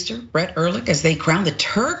 David Schuster, Brett Ehrlich as they crown the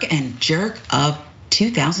Turk and Jerk of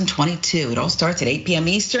 2022. It all starts at 8 p.m.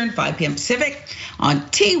 Eastern, 5 p.m. Pacific on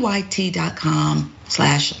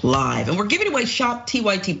tyt.com/live. And we're giving away Shop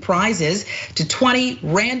TYT prizes to 20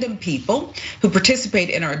 random people who participate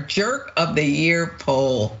in our Jerk of the Year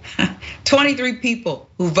poll. 23 people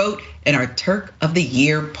who vote in our Turk of the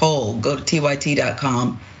Year poll. Go to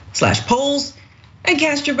tyt.com/polls and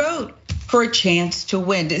cast your vote for a chance to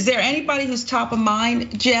win. Is there anybody who's top of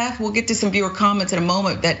mind, Jeff? We'll get to some viewer comments in a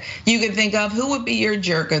moment that you can think of. Who would be your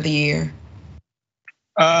Jerk of the Year?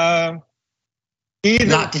 Either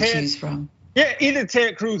lot to choose from. Yeah, either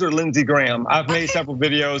Ted Cruz or Lindsey Graham. I've made several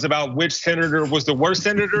videos about which senator was the worst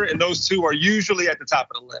senator, and those two are usually at the top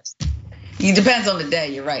of the list. It depends on the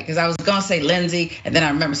day, you're right. Because I was gonna say Lindsey, and then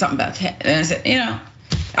I remember something about Ted, and I said,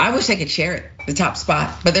 I wish they could share it, the top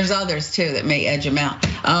spot, but there's others too that may edge them out.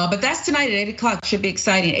 But that's tonight at 8 o'clock, should be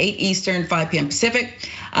exciting, 8 Eastern, 5 p.m. Pacific.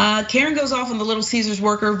 Karen goes off on the Little Caesars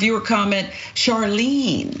worker, viewer comment,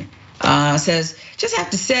 Charlene says, just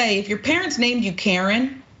have to say, if your parents named you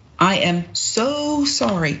Karen, I am so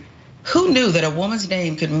sorry. Who knew that a woman's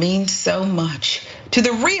name could mean so much? To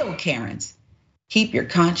the real Karens, keep your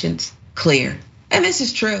conscience clear. And this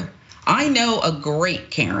is true. I know a great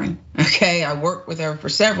Karen, okay? I worked with her for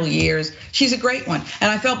several years. She's a great one. And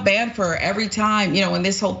I felt bad for her every time, when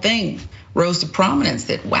this whole thing rose to prominence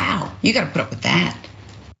that, wow, you gotta put up with that.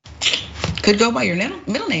 Could go by your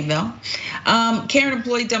middle name though. Karen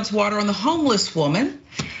employee dumps water on the homeless woman.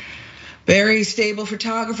 Very stable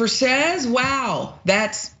photographer says, wow,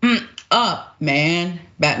 that's up, man.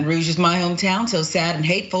 Baton Rouge is my hometown, so sad and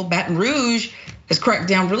hateful. Baton Rouge has cracked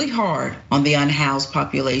down really hard on the unhoused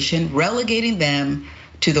population, relegating them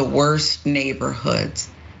to the worst neighborhoods.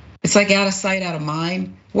 It's like out of sight, out of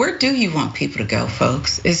mind. Where do you want people to go,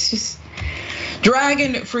 folks? It's just,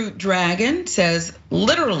 Dragon Fruit Dragon says,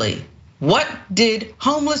 literally, what did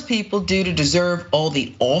homeless people do to deserve all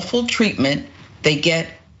the awful treatment they get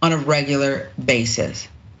on a regular basis?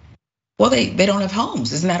 Well, they don't have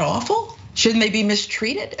homes. Isn't that awful? Shouldn't they be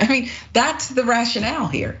mistreated? I mean, that's the rationale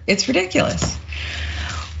here. It's ridiculous.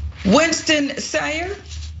 Winston Sayer,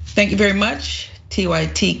 thank you very much,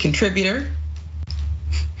 TYT contributor.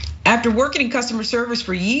 After working in customer service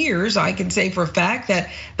for years, I can say for a fact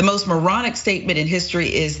that the most moronic statement in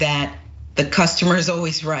history is that the customer is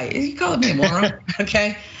always right. You calling me a moron,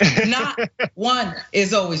 okay? Not one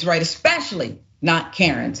is always right, especially not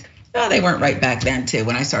Karens. No, they weren't right back then too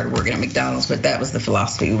when I started working at McDonald's, but that was the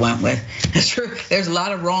philosophy we went with. That's true, there's a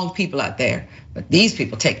lot of wrong people out there, but these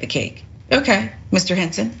people take the cake. Okay, Mr.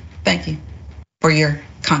 Henson, thank you for your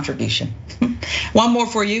contribution. One more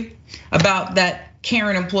for you about that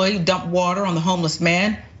Karen employee who dumped water on the homeless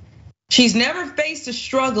man. She's never faced a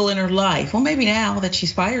struggle in her life. Well, maybe now that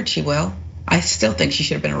she's fired, she will. I still think she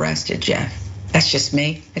should have been arrested, Jeff. That's just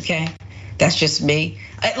me, okay? That's just me.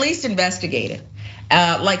 At least investigated,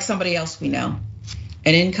 like somebody else we know,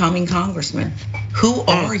 an incoming congressman. Who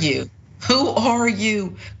are you? Who are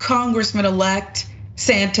you, Congressman-elect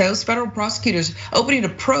Santos? Federal prosecutors opening a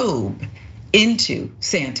probe into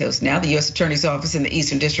Santos. Now the US Attorney's Office in the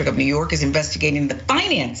Eastern District of New York is investigating the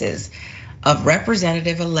finances of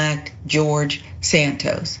Representative-elect George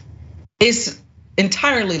Santos. It's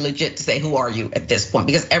entirely legit to say, who are you at this point?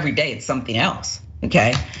 Because every day it's something else,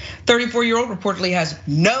 okay? 34-year-old reportedly has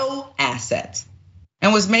no assets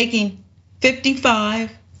and was making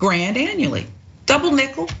 55 grand annually. Double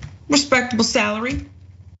nickel, respectable salary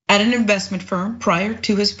at an investment firm prior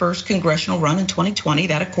to his first congressional run in 2020,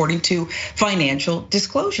 that according to financial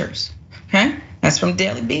disclosures, okay? That's from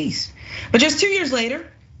Daily Beast. But just 2 years later,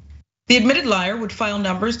 the admitted liar would file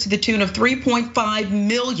numbers to the tune of 3.5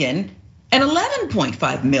 million and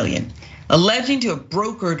 11.5 million, alleging to have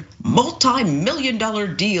brokered multi-million-dollar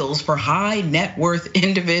deals for high net worth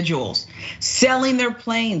individuals, selling their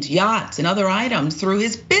planes, yachts, and other items through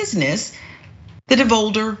his business, the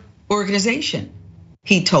DeVolder organization.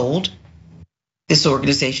 He told this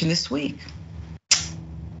organization this week.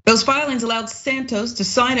 Those filings allowed Santos to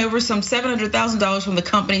sign over some $700,000 from the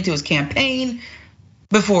company to his campaign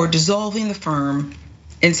before dissolving the firm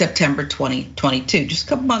in September 2022, just a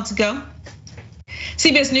couple months ago.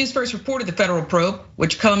 CBS News first reported the federal probe,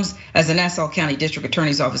 which comes as the Nassau County District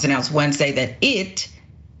Attorney's Office announced Wednesday that it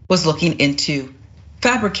was looking into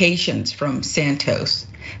fabrications from Santos.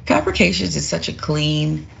 Fabrications is such a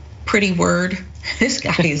clean, pretty word. This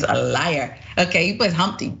guy is a liar. Okay, he put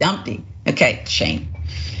Humpty Dumpty. Okay, shame.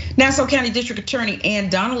 Nassau County District Attorney Ann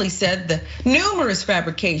Donnelly said the numerous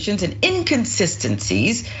fabrications and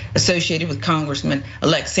inconsistencies associated with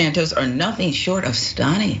Congressman-elect Santos are nothing short of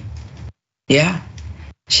stunning. Yeah.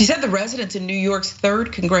 She said the residents in New York's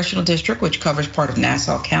 3rd Congressional District, which covers part of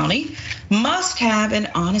Nassau County, must have an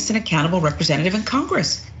honest and accountable representative in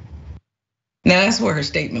Congress. Now that's where her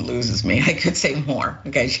statement loses me. I could say more,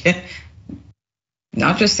 okay?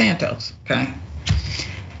 Not just Santos, okay?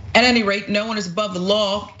 At any rate, no one is above the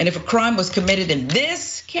law, and if a crime was committed in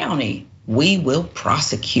this county, we will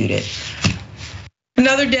prosecute it.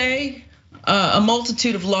 Another day, a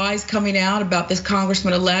multitude of lies coming out about this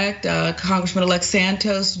Congressman-elect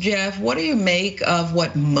Santos. Jeff, what do you make of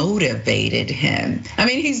what motivated him? I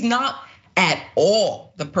mean, he's not at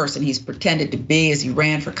all the person he's pretended to be as he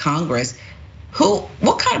ran for Congress.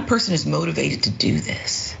 What kind of person is motivated to do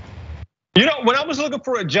this? You know, when I was looking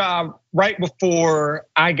for a job right before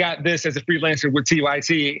I got this as a freelancer with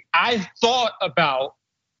TYT, I thought about,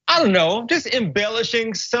 I don't know, just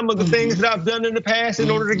embellishing some of the things that I've done in the past in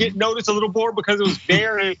order to get noticed a little more because it was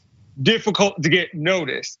very difficult to get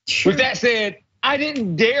noticed. With that said, I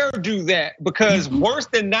didn't dare do that because worse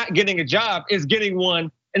than not getting a job is getting one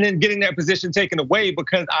and then getting that position taken away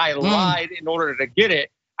because I lied in order to get it.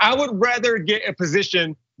 I would rather get a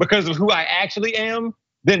position because of who I actually am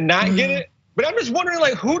than not get it. But I'm just wondering,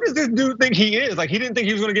 like, who does this dude think he is? Like, he didn't think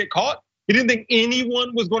he was gonna get caught. He didn't think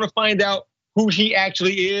anyone was gonna find out who he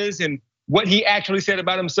actually is and what he actually said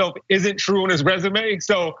about himself isn't true on his resume.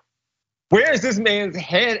 So where is this man's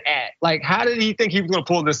head at? Like, how did he think he was gonna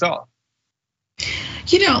pull this off?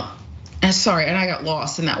 You know, sorry, and I got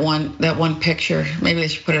lost in that one picture. Maybe they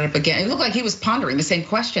should put it up again. It looked like he was pondering the same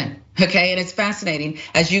question, okay? And it's fascinating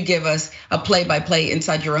as you give us a play-by-play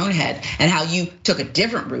inside your own head and how you took a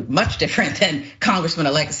different route, much different than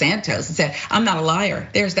Congressman-elect Santos and said, I'm not a liar.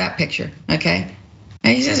 There's that picture, okay?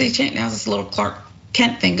 And he says he changed, now this little Clark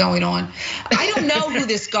Kent thing going on. I don't know who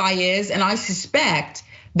this guy is, and I suspect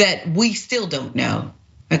that we still don't know,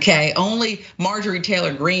 okay? Only Marjorie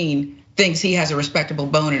Taylor Greene thinks he has a respectable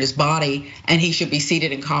bone in his body and he should be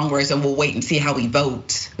seated in Congress and we'll wait and see how he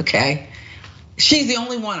votes, okay? She's the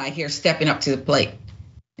only one I hear stepping up to the plate.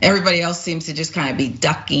 Everybody else seems to just kind of be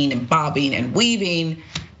ducking and bobbing and weaving.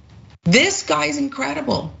 This guy's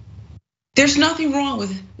incredible. There's nothing wrong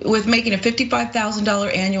with making a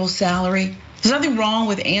 $55,000 annual salary. There's nothing wrong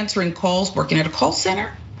with answering calls, working at a call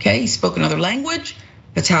center, okay? He spoke another language.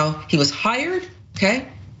 That's how he was hired, okay?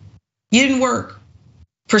 You didn't work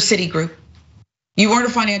for Citigroup. You weren't a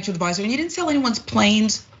financial advisor and you didn't sell anyone's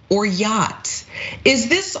planes or yachts. Is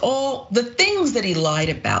this all the things that he lied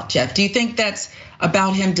about, Jeff? Do you think that's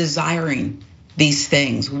about him desiring these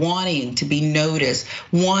things, wanting to be noticed,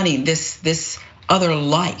 wanting this other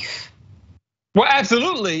life? Well,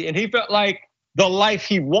 absolutely. And he felt like the life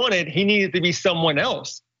he wanted, he needed to be someone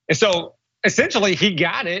else. And so essentially he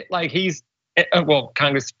got it, like he's, well,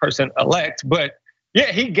 Congressperson-elect, but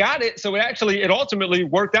yeah, he got it. So it ultimately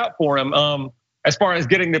worked out for him as far as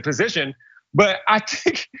getting the position. But I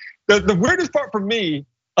think the weirdest part for me,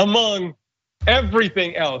 among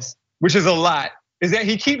everything else, which is a lot, is that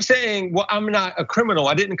he keeps saying, well, I'm not a criminal,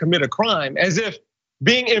 I didn't commit a crime, as if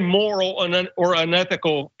being immoral or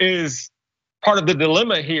unethical is part of the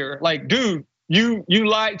dilemma here. Like, dude, you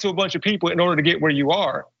lied to a bunch of people in order to get where you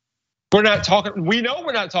are. We know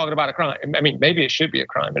we're not talking about a crime. I mean, maybe it should be a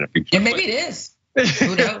crime in the future. And maybe it is.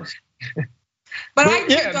 Who knows? But I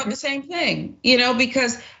picked up the same thing,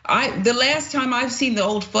 because the last time I've seen the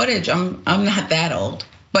old footage, I'm not that old,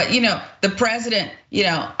 but the president,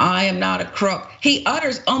 I am not a crook. He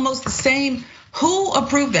utters almost the same. Who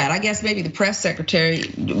approved that? I guess maybe the press secretary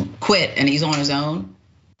quit and he's on his own.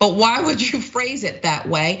 But why would you phrase it that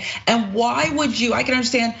way? And why would you, I can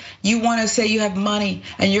understand you want to say you have money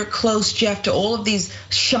and you're close, Jeff, to all of these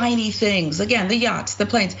shiny things. Again, the yachts, the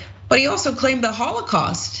planes. But he also claimed the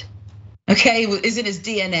Holocaust, okay, is in his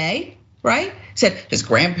DNA, right? Said his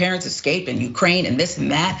grandparents escaped in Ukraine and this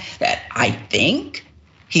and that I think.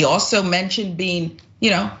 He also mentioned being,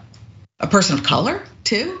 a person of color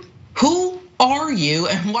too. Who are you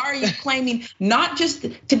and why are you claiming not just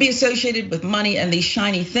to be associated with money and these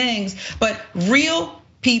shiny things, but real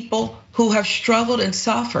people who have struggled and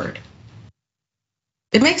suffered?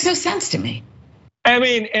 It makes no sense to me. I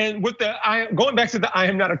mean, and with going back to the I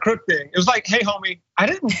am not a crook thing, it was like, hey, homie, I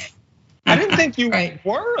I didn't think you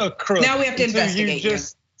were a crook. Now we have to investigate you.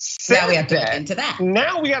 Now we have to look into that.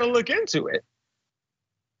 Now we got to look into it.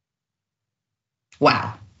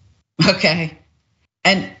 Wow. Okay.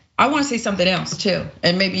 And I want to say something else too,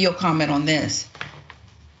 and maybe you'll comment on this.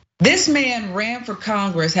 This man ran for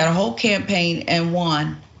Congress, had a whole campaign and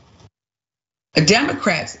won.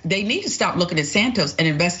 Democrats, they need to stop looking at Santos and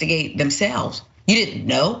investigate themselves. You didn't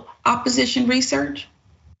know opposition research?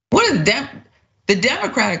 What is the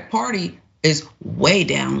Democratic Party is way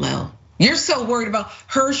down low. You're so worried about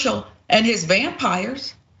Herschel and his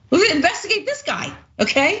vampires. We investigate this guy,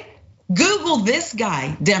 okay? Google this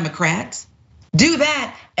guy, Democrats. Do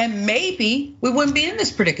that, and maybe we wouldn't be in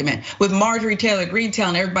this predicament with Marjorie Taylor Greene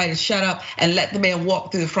telling everybody to shut up and let the man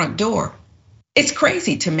walk through the front door. It's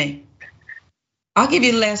crazy to me. I'll give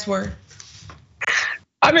you the last word.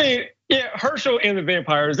 I mean, yeah, Herschel and the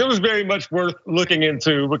vampires, it was very much worth looking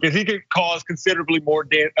into because he could cause considerably more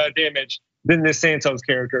damage than this Santos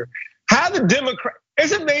character. How the Democrat,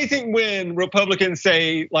 it's amazing when Republicans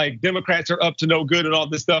say like Democrats are up to no good and all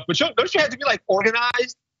this stuff, but don't you have to be like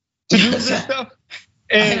organized to do this stuff?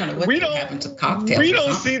 And we don't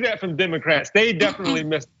see that from Democrats. They definitely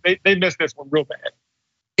missed this one real bad.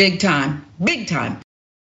 Big time, big time.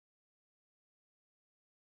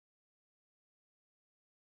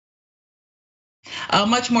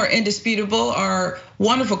 Much more indisputable. Our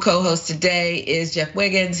wonderful co-host today is Jeff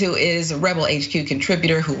Wiggins, who is a Rebel HQ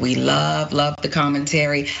contributor who we love the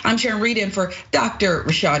commentary. I'm Sharon Reed in for Dr.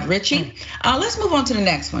 Rashad Ritchie. Let's move on to the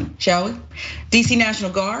next one, shall we? DC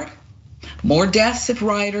National Guard, more deaths if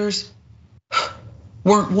rioters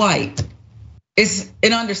weren't white. It's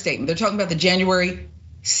an understatement. They're talking about the January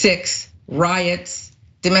 6th riots,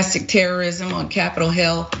 domestic terrorism on Capitol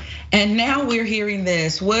Hill. And now we're hearing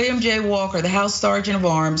this. William J. Walker, the House Sergeant of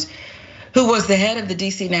Arms, who was the head of the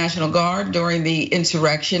DC National Guard during the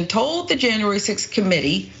insurrection, told the January 6th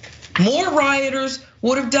committee more rioters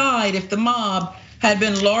would have died if the mob had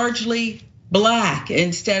been largely black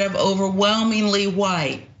instead of overwhelmingly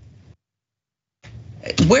white.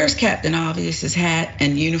 Where's Captain Obvious's hat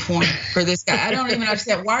and uniform for this guy? I don't even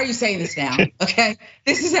understand. Why are you saying this now? Okay,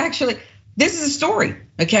 this is a story,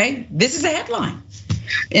 okay? This is a headline.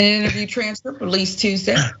 In an interview transcript released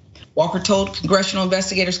Tuesday, Walker told congressional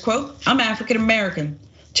investigators, quote, "I'm African American,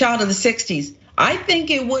 child of the 60s. I think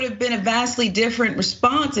it would have been a vastly different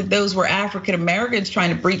response if those were African Americans trying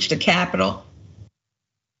to breach the Capitol.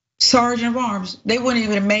 Sergeant of Arms, they wouldn't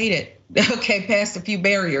even have made it, okay, past a few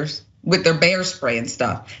barriers with their bear spray and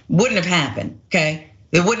stuff. Wouldn't have happened, okay?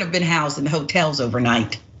 They wouldn't have been housed in the hotels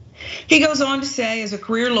overnight." He goes on to say, as a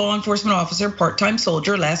career law enforcement officer, part-time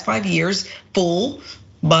soldier, last 5 years, full,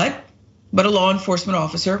 but a law enforcement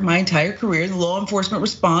officer, my entire career, the law enforcement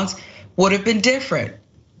response would have been different.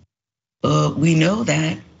 We know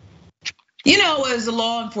that. You know, as a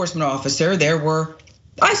law enforcement officer,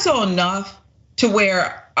 I saw enough to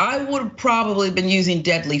where I would have probably been using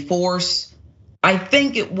deadly force. I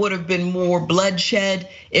think it would have been more bloodshed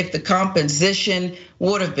if the composition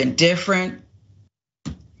would have been different.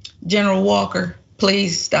 General Walker,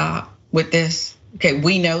 please stop with this. Okay,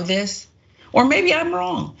 we know this. Or maybe I'm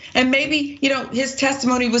wrong. And maybe, his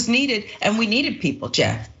testimony was needed and we needed people,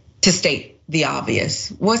 Jeff, to state the obvious.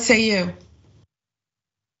 What say you?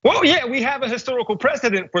 Well, yeah, we have a historical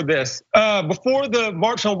precedent for this. Before the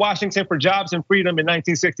March on Washington for Jobs and Freedom in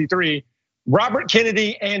 1963, Robert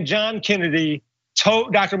Kennedy and John Kennedy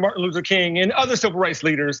told Dr. Martin Luther King and other civil rights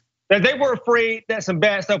leaders that they were afraid that some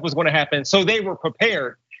bad stuff was going to happen, so they were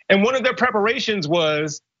prepared. And one of their preparations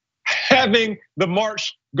was having the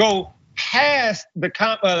march go past the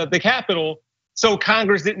Capitol so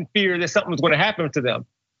Congress didn't fear that something was going to happen to them.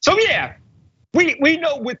 So yeah, we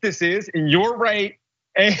know what this is, and you're right,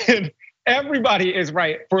 and everybody is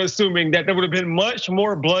right for assuming that there would have been much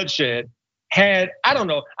more bloodshed had, I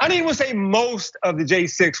don't even say most of the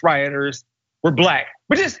J6 rioters were black,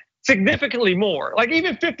 but just significantly more, like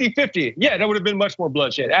even 50-50. Yeah, that would have been much more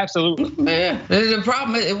bloodshed, absolutely. Yeah, the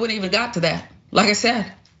problem is it wouldn't even got to that. Like I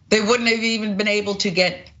said, they wouldn't have even been able to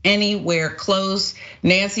get anywhere close.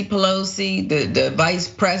 Nancy Pelosi, the Vice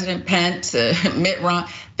President Pence, Mitt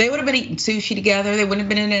Romney, they would have been eating sushi together. They wouldn't have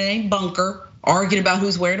been in any bunker arguing about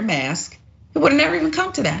who's wearing a mask. It would have never even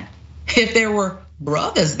come to that. If there were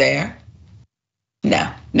brothers there,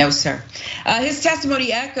 no sir. His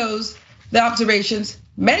testimony echoes the observations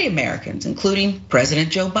many Americans, including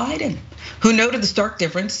President Joe Biden, who noted the stark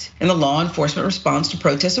difference in the law enforcement response to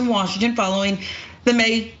protests in Washington following the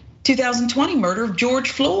May 2020 murder of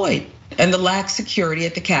George Floyd and the lax security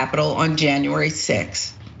at the Capitol on January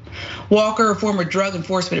 6th. Walker, a former Drug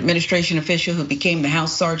Enforcement Administration official who became the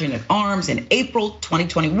House Sergeant at Arms in April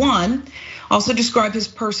 2021, also described his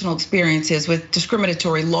personal experiences with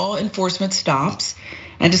discriminatory law enforcement stops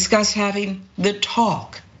and discussed having the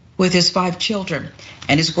talk with his 5 children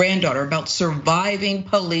and his granddaughter about surviving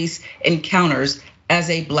police encounters as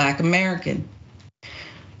a Black American.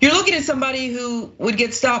 You're looking at somebody who would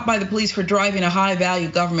get stopped by the police for driving a high-value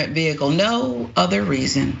government vehicle, no other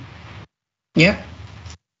reason. Yep.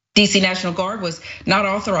 DC National Guard was not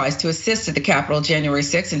authorized to assist at the Capitol January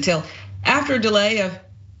 6th until after a delay of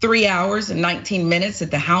 3 hours and 19 minutes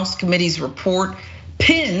that the House committee's report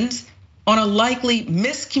pins on a likely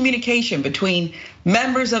miscommunication between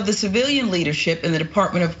members of the civilian leadership in the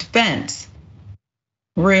Department of Defense.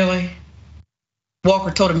 Really?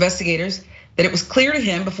 Walker told investigators that it was clear to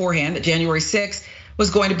him beforehand that January 6th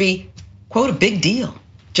was going to be, quote, a big deal,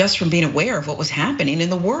 just from being aware of what was happening in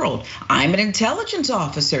the world. I'm an intelligence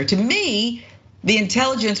officer. To me, the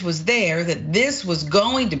intelligence was there that this was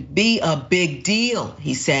going to be a big deal,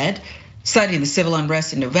 he said, citing the civil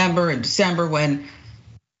unrest in November and December when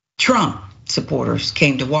Trump supporters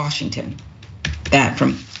came to Washington. That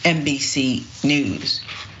from NBC News.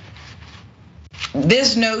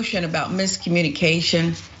 This notion about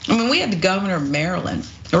miscommunication, I mean, we had the governor of Maryland,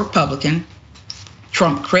 a Republican,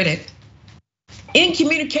 Trump critic, in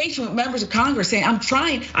communication with members of Congress saying, I'm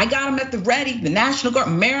trying, I got them at the ready. The National Guard,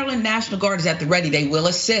 Maryland National Guard is at the ready. They will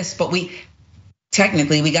assist, but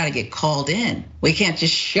technically we got to get called in. We can't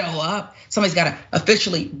just show up. Somebody's got to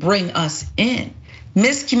officially bring us in.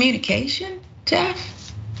 Miscommunication,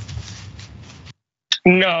 Jeff?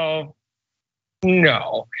 No.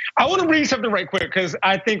 I want to read something right quick because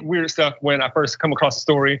I think weird stuff when I first come across the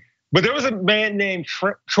story. But there was a man named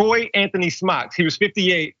Troy Anthony Smocks. He was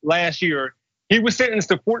 58 last year. He was sentenced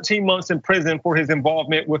to 14 months in prison for his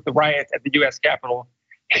involvement with the riots at the US Capitol.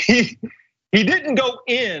 He didn't go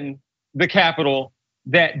in the Capitol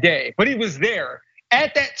that day, but he was there.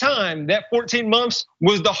 At that time, that 14 months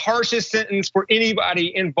was the harshest sentence for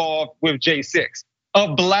anybody involved with J6,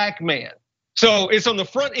 a Black man. So it's on the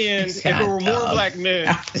front end. If there were more Black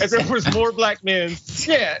men, if there was more Black men,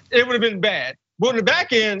 yeah, it would have been bad. But on the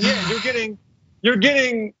back end, yeah, you're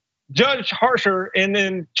getting judged harsher and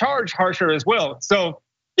then charged harsher as well. So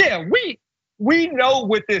yeah, we know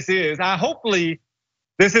what this is. Hopefully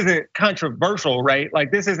this isn't controversial, right?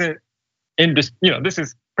 Like this isn't, this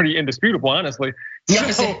is pretty indisputable, honestly.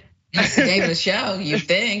 That's the name of the show, you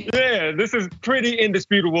think? Yeah, this is pretty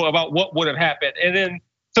indisputable about what would have happened. And then,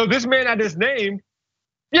 so this man I just named,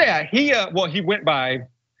 yeah, he went by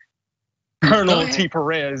Colonel T.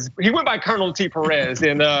 Perez. He went by Colonel T. Perez,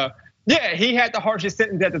 and yeah, he had the harshest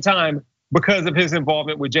sentence at the time because of his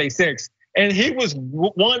involvement with J6. And he was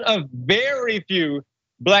one of very few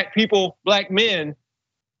Black people, Black men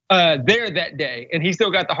there that day, and he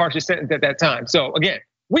still got the harshest sentence at that time. So again,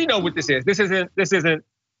 we know what this is. This isn't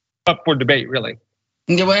up for debate, really.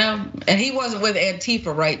 Well, and he wasn't with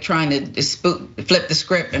Antifa, right? Trying to flip the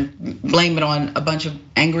script and blame it on a bunch of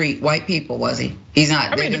angry white people, was he? He's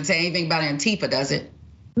not. They didn't say anything about Antifa, does it?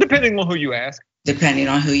 Depending on who you ask. Depending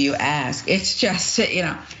on who you ask. It's just,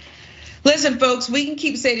 listen, folks, we can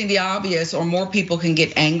keep stating the obvious, or more people can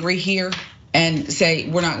get angry here and say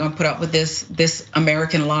we're not going to put up with this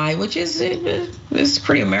American lie, which is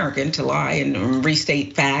pretty American to lie and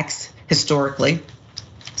restate facts historically.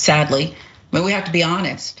 Sadly, I mean, we have to be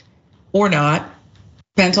honest or not.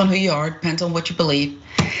 Depends on who you are, depends on what you believe.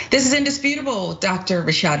 This is Indisputable with Dr.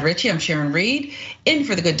 Rashad Richey. I'm Sharon Reed, in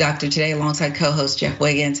for the good doctor today alongside co-host Jeff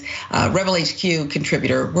Wiggins, Rebel HQ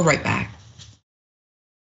contributor. We're right back.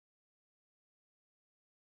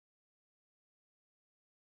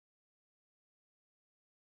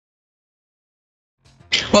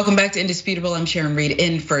 Welcome back to Indisputable. I'm Sharon Reed,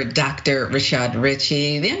 in for Dr. Rashad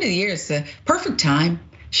Richey. The end of the year is the perfect time.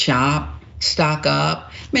 Shop, stock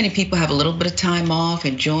up. Many people have a little bit of time off,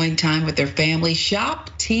 enjoying time with their family. Shop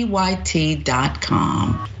TYT.com,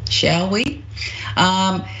 shall we?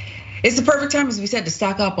 It's the perfect time, as we said, to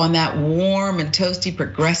stock up on that warm and toasty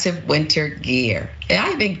Progressive winter gear.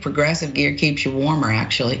 I think Progressive gear keeps you warmer,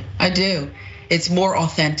 actually. I do. It's more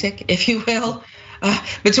authentic, if you will.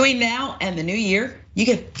 Between now and the new year, you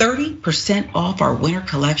get 30% off our winter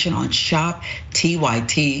collection on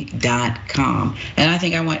shoptyt.com. And I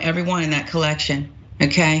think I want everyone in that collection,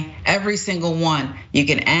 okay? Every single one. You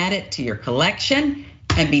can add it to your collection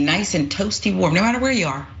and be nice and toasty warm, no matter where you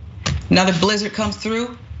are. Another blizzard comes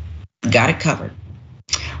through, got it covered.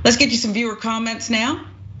 Let's get you some viewer comments now.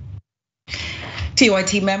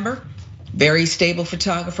 TYT member, very stable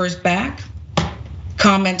photographers back,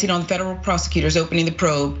 commenting on federal prosecutors opening the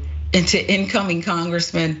probe into incoming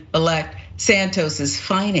Congressman-elect Santos's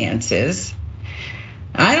finances.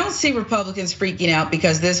 I don't see Republicans freaking out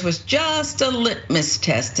because this was just a litmus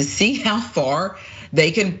test to see how far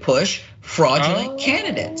they can push fraudulent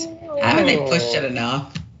candidates. Haven't they pushed it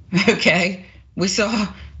enough? Okay, we saw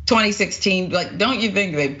 2016, like, don't you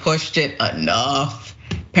think they pushed it enough?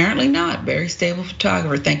 Apparently not. Very stable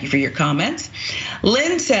photographer. Thank you for your comments.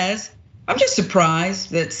 Lynn says, I'm just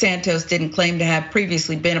surprised that Santos didn't claim to have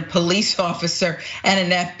previously been a police officer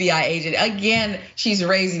and an FBI agent. Again, she's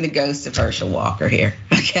raising the ghost of Herschel Walker here,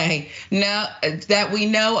 okay? No, that we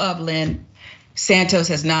know of, Lynn, Santos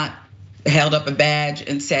has not held up a badge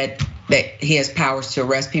and said that he has powers to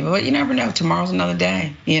arrest people, but you never know, tomorrow's another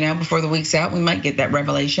day. Before the week's out, we might get that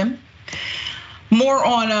revelation. More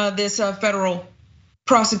on this federal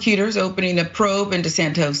prosecutors opening a probe into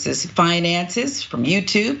Santos's finances from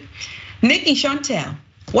YouTube. Nikki Chantel,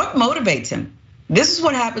 what motivates him? This is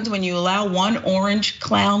what happens when you allow one orange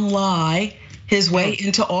clown lie his way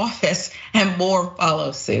into office and more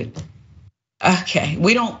follow suit. Okay,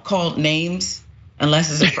 we don't call names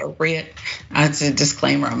unless it's appropriate. That's a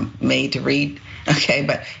disclaimer I'm made to read. Okay,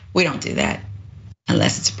 but we don't do that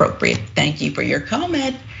unless it's appropriate. Thank you for your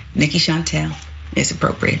comment, Nikki Chantel. It's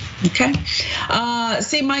appropriate, okay?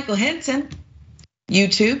 See Michael Henson,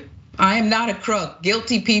 YouTube. I am not a crook.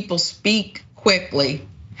 Guilty people speak quickly.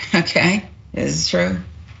 Okay, this is true.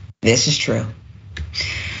 This is true.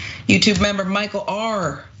 YouTube member Michael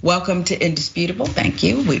R, welcome to Indisputable. Thank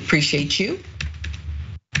you, we appreciate you.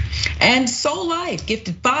 And Soul Life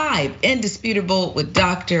gifted 5 Indisputable with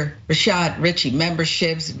Dr. Rashad Richey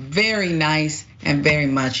memberships. Very nice and very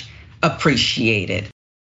much appreciated.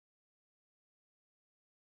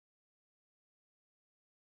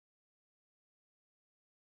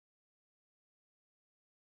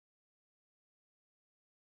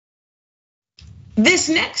 This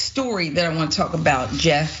next story that I want to talk about,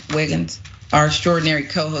 Jeff Wiggins, our extraordinary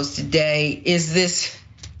co-host today, is this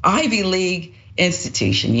Ivy League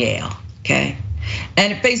institution, Yale, okay?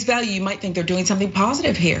 And at face value, you might think they're doing something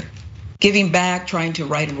positive here, giving back, trying to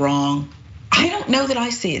right a wrong. I don't know that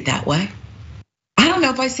I see it that way. I don't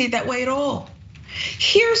know if I see it that way at all.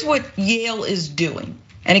 Here's what Yale is doing.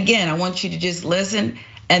 And again, I want you to just listen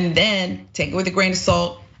and then take it with a grain of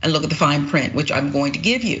salt and look at the fine print, which I'm going to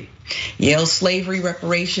give you. Yale's slavery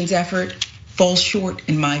reparations effort falls short,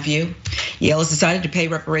 in my view. Yale has decided to pay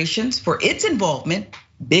reparations for its involvement,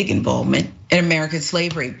 big involvement, in American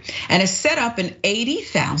slavery, and has set up an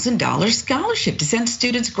 $80,000 scholarship to send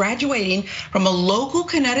students graduating from a local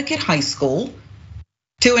Connecticut high school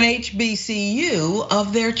to an HBCU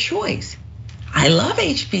of their choice. I love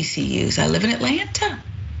HBCUs. I live in Atlanta.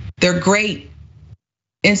 They're great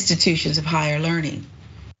institutions of higher learning.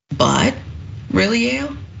 But really,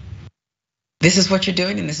 Yale? This is what you're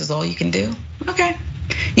doing and this is all you can do? Okay.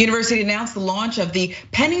 University announced the launch of the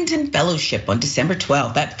Pennington Fellowship on December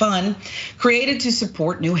 12th. That fund, created to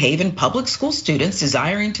support New Haven public school students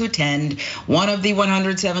desiring to attend one of the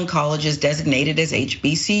 107 colleges designated as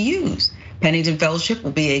HBCUs. Pennington Fellowship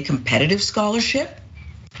will be a competitive scholarship,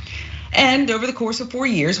 and over the course of 4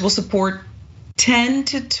 years will support 10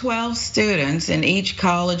 to 12 students in each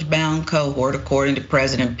college-bound cohort, according to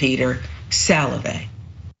President Peter Salovey.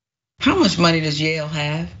 How much money does Yale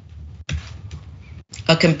have?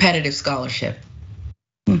 A competitive scholarship.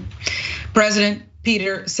 President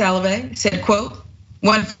Peter Salovey said, quote,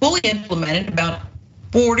 when fully implemented, about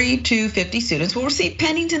 40 to 50 students will receive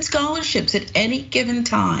Pennington scholarships at any given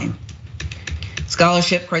time.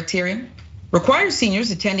 Scholarship criterion requires seniors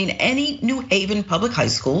attending any New Haven public high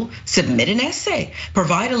school submit an essay,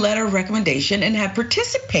 provide a letter of recommendation, and have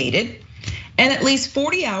participated in at least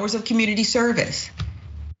 40 hours of community service.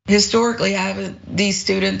 Historically, haven't these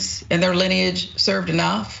students and their lineage served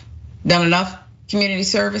enough, done enough community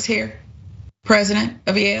service here? President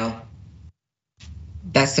of Yale?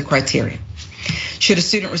 That's the criteria. Should a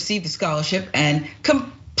student receive the scholarship and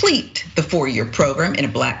complete the 4-year program in a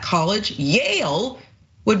black college, Yale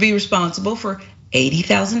would be responsible for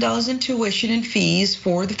 $80,000 in tuition and fees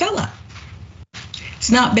for the fellow.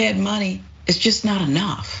 It's not bad money, it's just not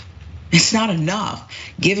enough. It's not enough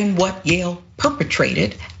given what Yale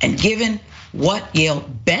perpetrated and given what Yale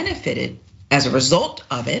benefited as a result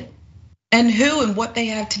of it and who and what they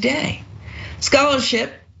have today.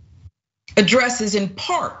 Scholarship addresses in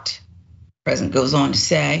part, the president goes on to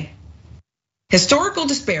say, historical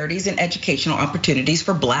disparities in educational opportunities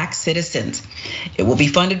for black citizens. It will be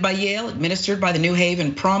funded by Yale, administered by the New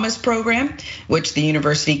Haven Promise program, which the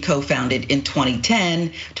university co-founded in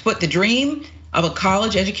 2010 to put the dream of a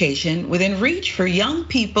college education within reach for young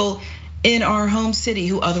people in our home city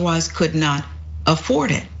who otherwise could not afford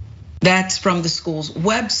it. That's from the school's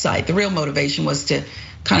website. The real motivation was to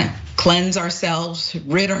kind of cleanse ourselves,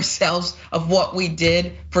 rid ourselves of what we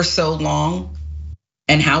did for so long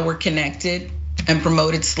and how we're connected and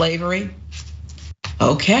promoted slavery.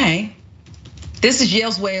 Okay, this is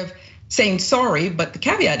Yale's way of saying sorry, but the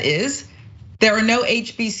caveat is there are no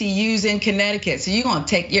HBCUs in Connecticut. So you're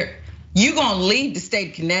gonna leave the state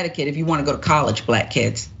of Connecticut if you wanna go to college, black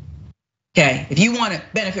kids. Okay, if you wanna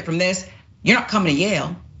benefit from this, you're not coming to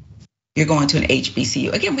Yale. You're going to an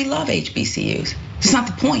HBCU. Again, we love HBCUs. It's not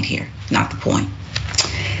the point here, not the point.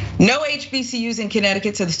 No HBCUs in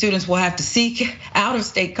Connecticut, so the students will have to seek out of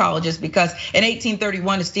state colleges because in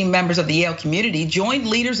 1831, esteemed members of the Yale community joined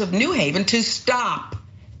leaders of New Haven to stop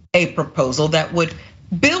a proposal that would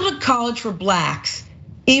build a college for blacks,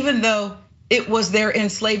 even though it was their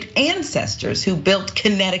enslaved ancestors who built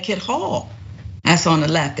Connecticut Hall. That's on the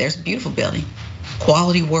left, there's a beautiful building,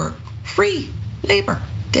 quality work, free labor,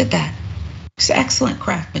 did that. It's excellent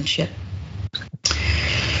craftsmanship.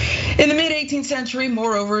 In the mid-18th century,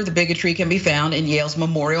 moreover, the bigotry can be found in Yale's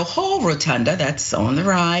Memorial Hall rotunda, that's on the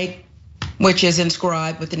right, which is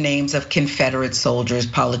inscribed with the names of Confederate soldiers,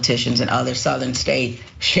 politicians, and other Southern state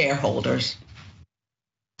shareholders.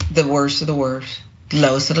 The worst of the worst, the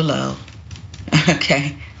lowest of the low.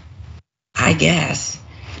 Okay, I guess.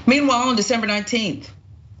 Meanwhile, on December 19th,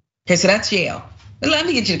 okay, so that's Yale. Let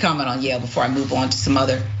me get you to comment on Yale before I move on to some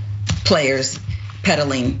other players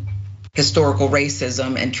peddling historical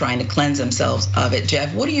racism and trying to cleanse themselves of it.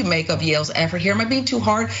 Jeff, what do you make of Yale's effort here? Am I being too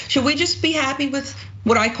hard? Should we just be happy with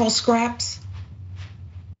what I call scraps?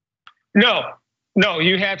 No,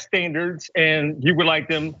 you have standards and you would like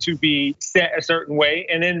them to be set a certain way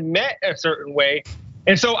and then met a certain way.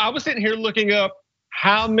 And so I was sitting here looking up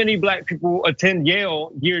how many black people attend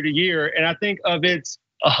Yale year to year. And I think of it's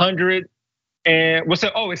 100 and it's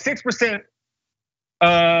 6%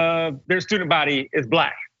 of their student body is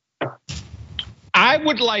black. I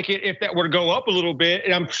would like it if that were to go up a little bit.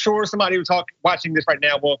 And I'm sure somebody who's watching this right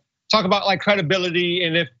now will talk about like credibility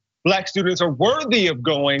and if black students are worthy of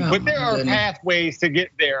going, but there are pathways to get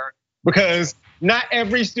there because not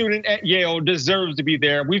every student at Yale deserves to be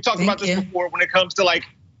there. We've talked about this before when it comes to like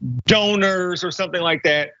donors or something like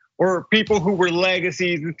that, or people who were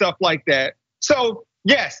legacies and stuff like that. So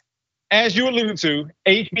yes, as you alluded to,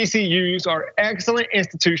 HBCUs are excellent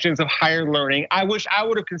institutions of higher learning. I wish I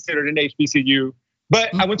would have considered an HBCU,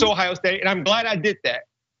 but I went to Ohio State and I'm glad I did that.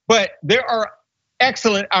 But there are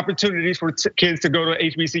excellent opportunities for kids to go to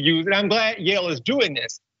HBCUs and I'm glad Yale is doing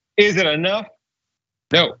this. Is it enough?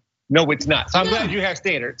 No, it's not. So I'm glad you have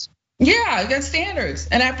standards. Yeah, you got standards.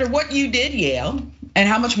 And after what you did, Yale, and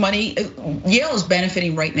how much money, Yale is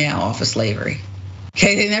benefiting right now off of slavery.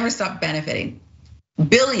 Okay, they never stop benefiting.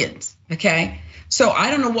 Billions, okay? So I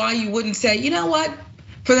don't know why you wouldn't say, you know what?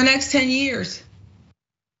 For the next 10 years,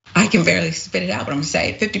 I can barely spit it out, but I'm gonna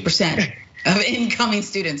say 50% of incoming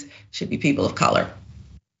students should be people of color,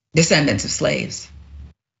 descendants of slaves.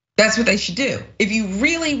 That's what they should do. If you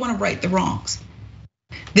really wanna right the wrongs.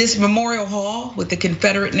 This Memorial Hall with the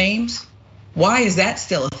Confederate names, why is that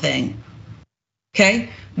still a thing? Okay,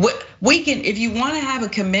 we can, if you wanna have a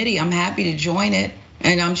committee, I'm happy to join it.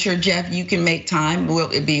 And I'm sure, Jeff, you can make time.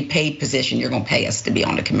 Will it be a paid position? You're gonna pay us to be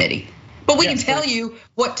on the committee. But we can tell you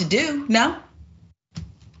what to do, no?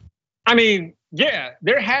 I mean, yeah,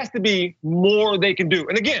 there has to be more they can do.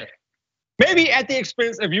 And again, maybe at the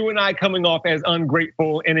expense of you and I coming off as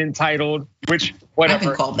ungrateful and entitled, which whatever. I've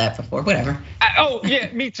been called that before, whatever. Oh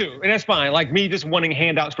yeah, me too, and that's fine. Like me just wanting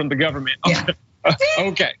handouts from the government. Yeah.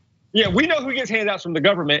 Okay. Yeah, we know who gets handouts from the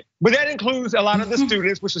government, but that includes a lot of the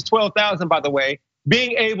students, which is 12,000 by the way,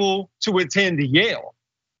 being able to attend Yale.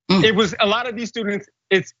 It was a lot of these students,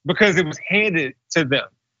 it's because it was handed to them.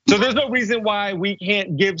 So there's no reason why we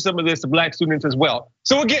can't give some of this to black students as well.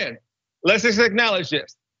 So again, let's just acknowledge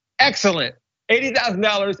this. Excellent,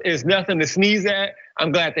 $80,000 is nothing to sneeze at.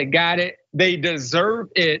 I'm glad they got it. They deserve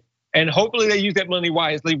it. And hopefully they use that money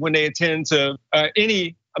wisely when they attend to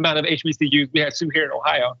any amount of HBCUs. We have 2 here in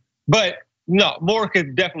Ohio, but no, more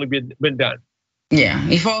could definitely been done. Yeah,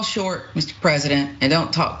 you fall short, Mr. President, and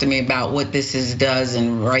don't talk to me about what this does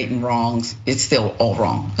and right and wrongs. It's still all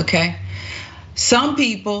wrong, okay? Some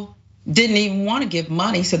people didn't even want to give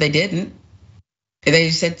money, so they didn't. They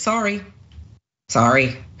just said, sorry,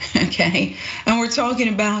 okay? And we're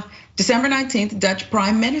talking about December 19th, Dutch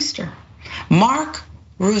Prime Minister Mark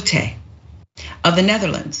Rutte of the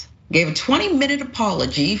Netherlands gave a 20-minute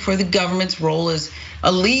apology for the government's role as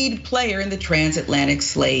a lead player in the transatlantic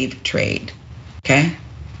slave trade. Okay,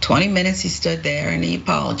 20 minutes he stood there and he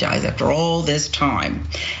apologized after all this time.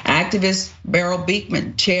 Activist Beryl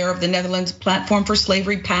Beekman, chair of the Netherlands Platform for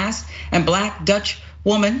Slavery Past and Black Dutch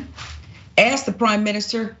Woman, asked the prime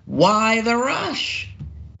minister, why the rush?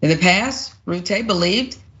 In the past, Rutte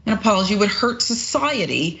believed an apology would hurt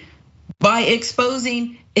society by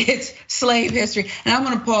exposing its slave history. And I'm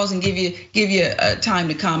gonna pause and give you time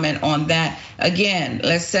to comment on that. Again,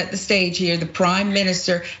 let's set the stage here. The prime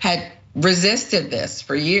minister had resisted this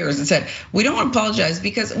for years and said, we don't want to apologize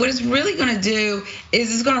because what it's really gonna do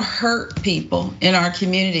is it's gonna hurt people in our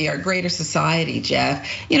community, our greater society, Jeff.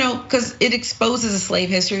 Because it exposes a slave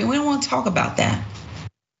history and we don't want to talk about that.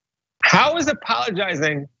 How is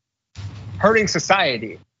apologizing hurting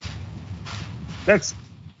society?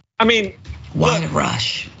 Why the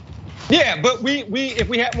rush? Yeah, but we if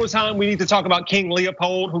we have more time, we need to talk about King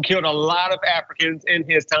Leopold, who killed a lot of Africans in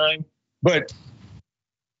his time. But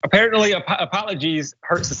apparently apologies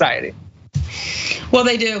hurt society. Well,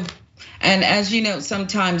 they do. And as you know,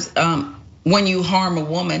 sometimes when you harm a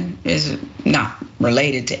woman is not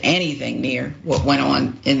related to anything near what went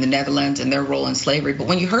on in the Netherlands and their role in slavery. But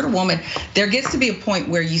when you hurt a woman, there gets to be a point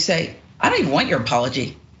where you say, I don't even want your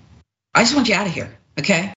apology. I just want you out of here,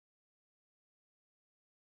 okay?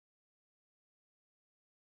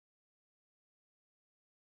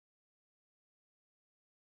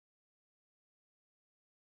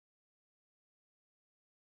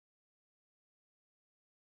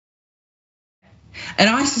 And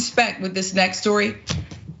I suspect with this next story,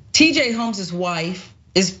 TJ Holmes' wife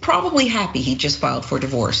is probably happy he just filed for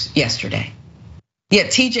divorce yesterday. Yet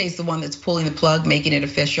TJ's the one that's pulling the plug, making it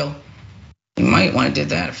official. He might want to do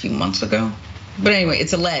that a few months ago. But anyway,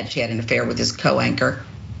 it's alleged he had an affair with his co-anchor,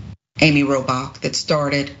 Amy Robach, that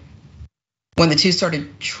started when the two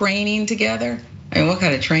started training together. I mean, what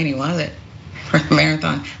kind of training was it for the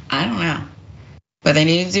marathon? I don't know. But they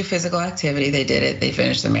needed to do physical activity. They did it. They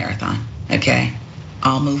finished the marathon. Okay,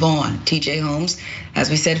 I'll move on. TJ Holmes, as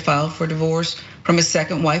we said, filed for divorce from his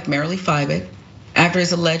second wife, Marilee Fiebig, after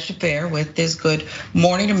his alleged affair with his Good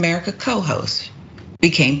Morning America co-host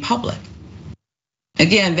became public.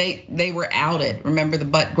 Again, they were outed. Remember the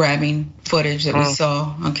butt grabbing footage that we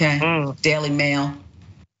saw, okay? Daily Mail.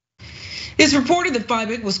 It's reported that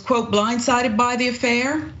Fiebig was, quote, blindsided by the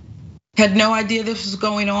affair, had no idea this was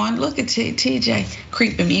going on. Look at TJ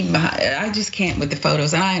creeping even behind. I just can't with the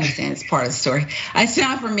photos, and I understand it's part of the story. It's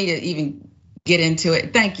not for me to even get into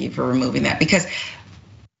it. Thank you for removing that because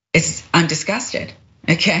I'm disgusted,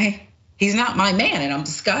 okay? He's not my man, and I'm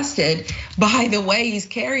disgusted by the way he's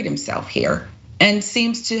carried himself here and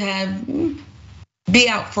seems to be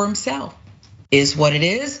out for himself, is what it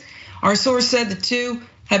is. Our source said the two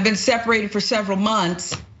have been separated for several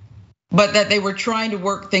months, but that they were trying to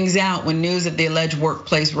work things out when news of the alleged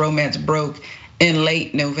workplace romance broke in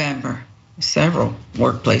late November. Several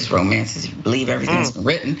workplace romances, if you believe everything's been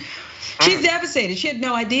written. She's devastated, she had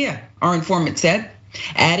no idea, our informant said,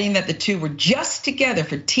 adding that the two were just together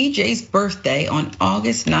for TJ's birthday on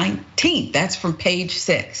August 19th. That's from Page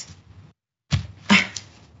 6.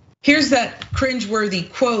 Here's that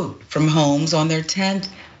cringeworthy quote from Holmes on their 10th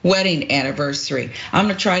wedding anniversary. I'm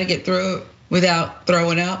gonna try to get through it without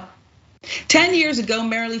throwing up. 10 years ago,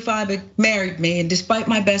 Marilee Fiebig married me, and despite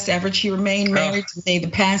my best efforts, she remained married to me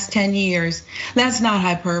the past 10 years. That's not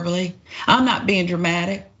hyperbole. I'm not being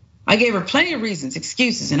dramatic. I gave her plenty of reasons,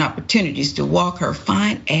 excuses, and opportunities to walk her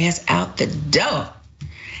fine ass out the door.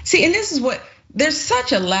 See, and this is what, there's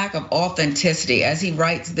such a lack of authenticity as he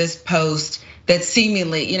writes this post that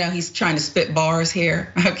seemingly, he's trying to spit bars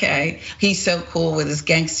here, okay? He's so cool with his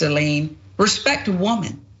gangster lean. Respect a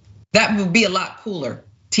woman. That would be a lot cooler,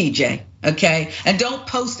 TJ, okay? And don't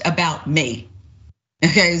post about me,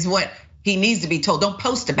 okay, is what he needs to be told. Don't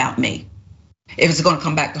post about me if it's gonna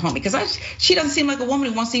come back to home, because she doesn't seem like a woman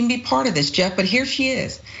who wants to even be part of this, Jeff, but here she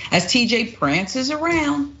is, as TJ prances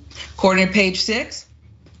around. According to Page 6,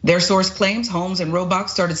 their source claims Holmes and Robach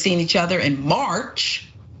started seeing each other in March.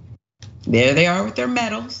 There they are with their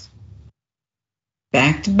medals,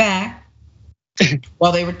 back to back,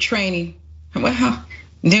 while they were training. Well,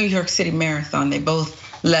 New York City Marathon, they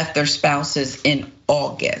both left their spouses in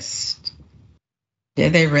August.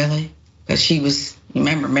 Did they really? Because she was,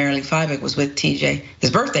 remember, Marilee Fiebig was with TJ.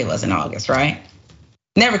 His birthday was in August, right?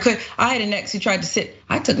 Never could. I had an ex who tried to sit,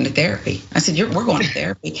 I took him to therapy. I said, we're going to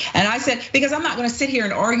therapy. And I said, because I'm not gonna sit here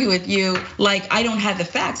and argue with you like I don't have the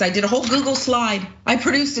facts. I did a whole Google slide. I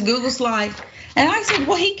produced a Google slide. And I said,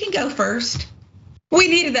 well, he can go first. We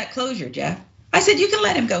needed that closure, Jeff. I said, you can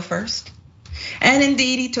let him go first. And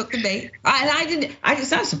indeed, he took the bait. I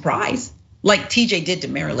was not surprised, like TJ did to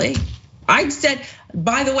Marilee. I said,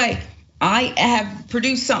 by the way, I have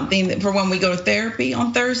produced something for when we go to therapy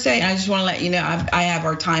on Thursday. I just want to let you know, I have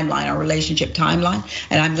our timeline, our relationship timeline,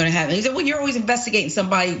 and I'm going to have. He said, "Well, you're always investigating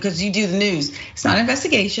somebody because you do the news." It's not an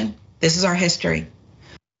investigation. This is our history.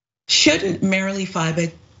 Shouldn't Marilee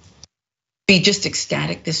Fiebig be just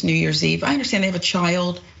ecstatic this New Year's Eve? I understand they have a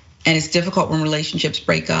child, and it's difficult when relationships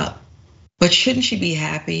break up, but shouldn't she be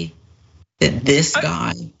happy that this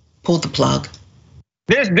guy pulled the plug?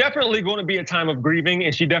 There's definitely going to be a time of grieving,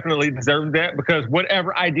 and she definitely deserves that, because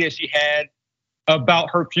whatever idea she had about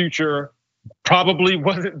her future probably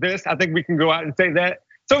wasn't this. I think we can go out and say that.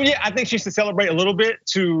 So yeah, I think she should celebrate a little bit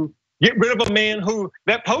to get rid of a man who,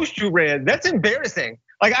 that post you read, that's embarrassing.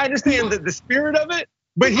 Like, I understand the spirit of it,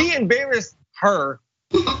 but he embarrassed her.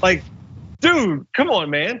 Like, dude, come on,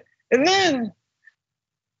 man. And then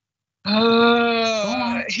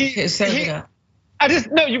I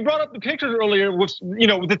just know you brought up the pictures earlier with,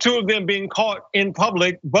 with the two of them being caught in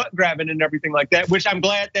public, butt grabbing and everything like that, which I'm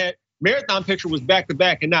glad that marathon picture was back to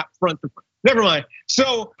back and not front to front. Never mind.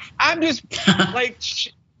 So I'm just like,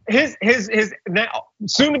 his now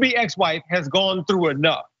soon to be ex-wife has gone through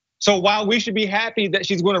enough. So while we should be happy that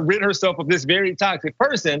she's going to rid herself of this very toxic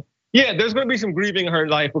person, yeah, there's going to be some grieving in her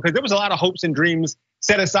life, because there was a lot of hopes and dreams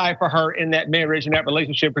set aside for her in that marriage and that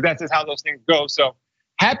relationship, because that's just how those things go. So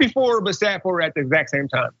happy for her, but sad for her at the exact same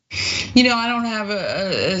time. I don't have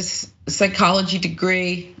a psychology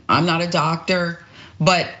degree. I'm not a doctor,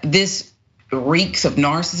 but this reeks of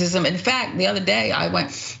narcissism. In fact, the other day I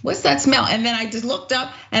went, "What's that smell?" And then I just looked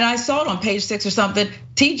up and I saw it on page 6 or something.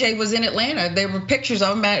 TJ was in Atlanta. There were pictures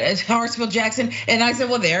of him at Hartsfield Jackson. And I said,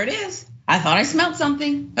 well, there it is. I thought I smelled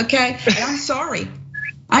something, okay? And I'm sorry.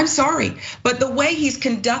 I'm sorry. But the way he's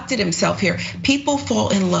conducted himself here, people fall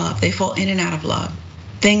in love. They fall in and out of love.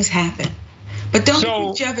 Things happen. But don't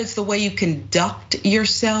think, Jeff, it's the way you conduct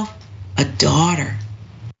yourself. A daughter,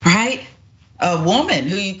 right? A woman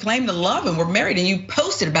who you claim to love and were married, and you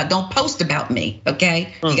posted about, don't post about me,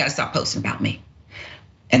 okay? You gotta stop posting about me.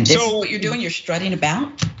 And this is what you're doing, you're strutting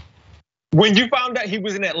about? When you found out he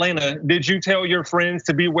was in Atlanta, did you tell your friends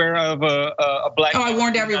to beware of a black? Oh, I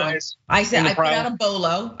warned everyone. I said I put out a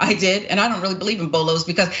bolo. I did, and I don't really believe in bolos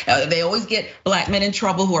because they always get black men in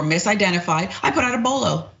trouble who are misidentified. I put out a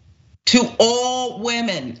bolo to all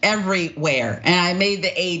women everywhere, and I made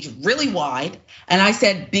the age really wide. And I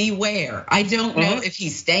said, beware. I don't know if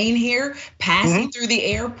he's staying here, passing through the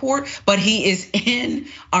airport, but he is in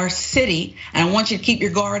our city, and I want you to keep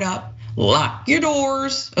your guard up. Lock your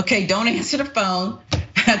doors, okay? Don't answer the phone,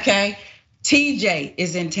 okay? TJ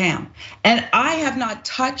is in town. And I have not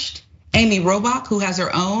touched Amy Robach, who has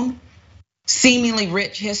her own seemingly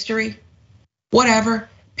rich history. Whatever,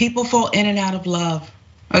 people fall in and out of love,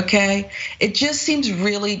 okay? It just seems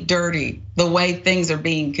really dirty the way things are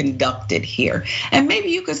being conducted here. And maybe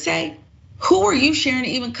you could say, who are you, Sharon, to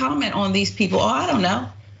even comment on these people? Oh, I don't know.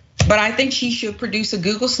 But I think she should produce a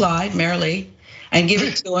Google slide, Marilee, and give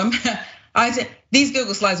it to him. I said, these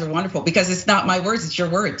Google slides are wonderful because it's not my words, it's your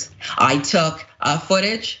words. I took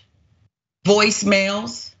footage,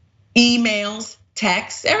 voicemails, emails,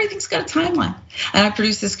 texts, everything's got a timeline. And I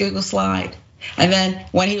produced this Google slide. And then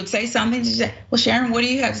when he would say something, she'd say, well, Sharon, what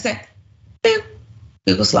do you have to say? Boop,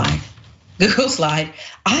 Google slide, Google slide.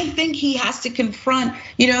 I think he has to confront,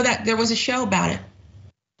 that there was a show about it.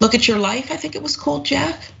 Look at Your Life, I think it was called,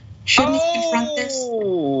 Jeff. Shouldn't he confront this?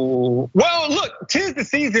 Well, look, 'tis the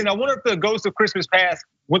season. I wonder if the Ghost of Christmas Past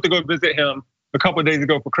went to go visit him a couple of days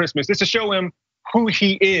ago for Christmas, just to show him who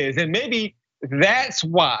he is. And maybe that's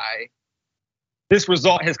why this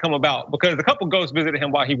result has come about, because a couple ghosts visited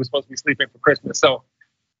him while he was supposed to be sleeping for Christmas. So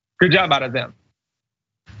good job out of them.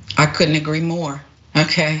 I couldn't agree more,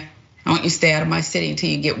 okay? I want you to stay out of my city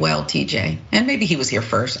until you get well, TJ. And maybe he was here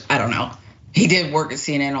first, I don't know. He did work at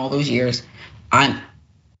CNN all those years.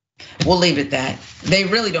 We'll leave it at that. They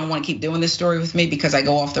really don't want to keep doing this story with me because I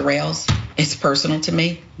go off the rails. It's personal to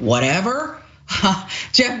me, whatever.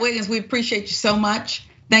 Jeff Wiggins, we appreciate you so much.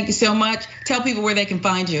 Thank you so much. Tell people where they can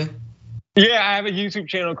find you. Yeah, I have a YouTube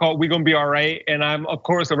channel called We Gonna Be All Right. And I'm, of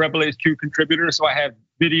course, a Rebel HQ contributor. So I have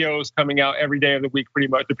videos coming out every day of the week, pretty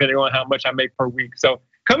much, depending on how much I make per week. So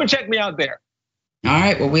come and check me out there. All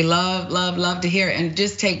right, well, we love to hear it. And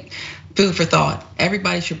just take food for thought.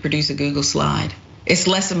 Everybody should produce a Google slide. It's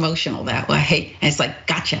less emotional that way. And it's like,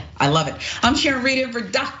 gotcha, I love it. I'm Sharon Reed in for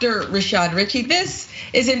Dr. Rashad Richey. This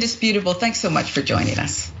is Indisputable. Thanks so much for joining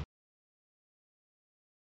us.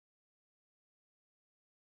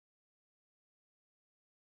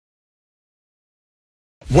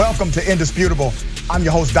 Welcome to Indisputable. I'm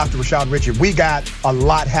your host, Dr. Rashad Richey. We got a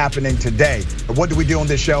lot happening today. What do we do on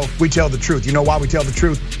this show? We tell the truth. You know why we tell the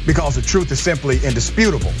truth? Because the truth is simply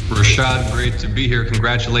indisputable. Rashad, great to be here.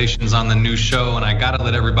 Congratulations on the new show. And I gotta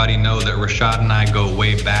let everybody know that Rashad and I go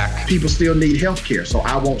way back. People still need health care, so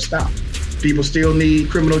I won't stop. People still need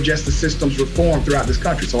criminal justice systems reform throughout this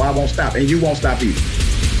country, so I won't stop, and you won't stop either.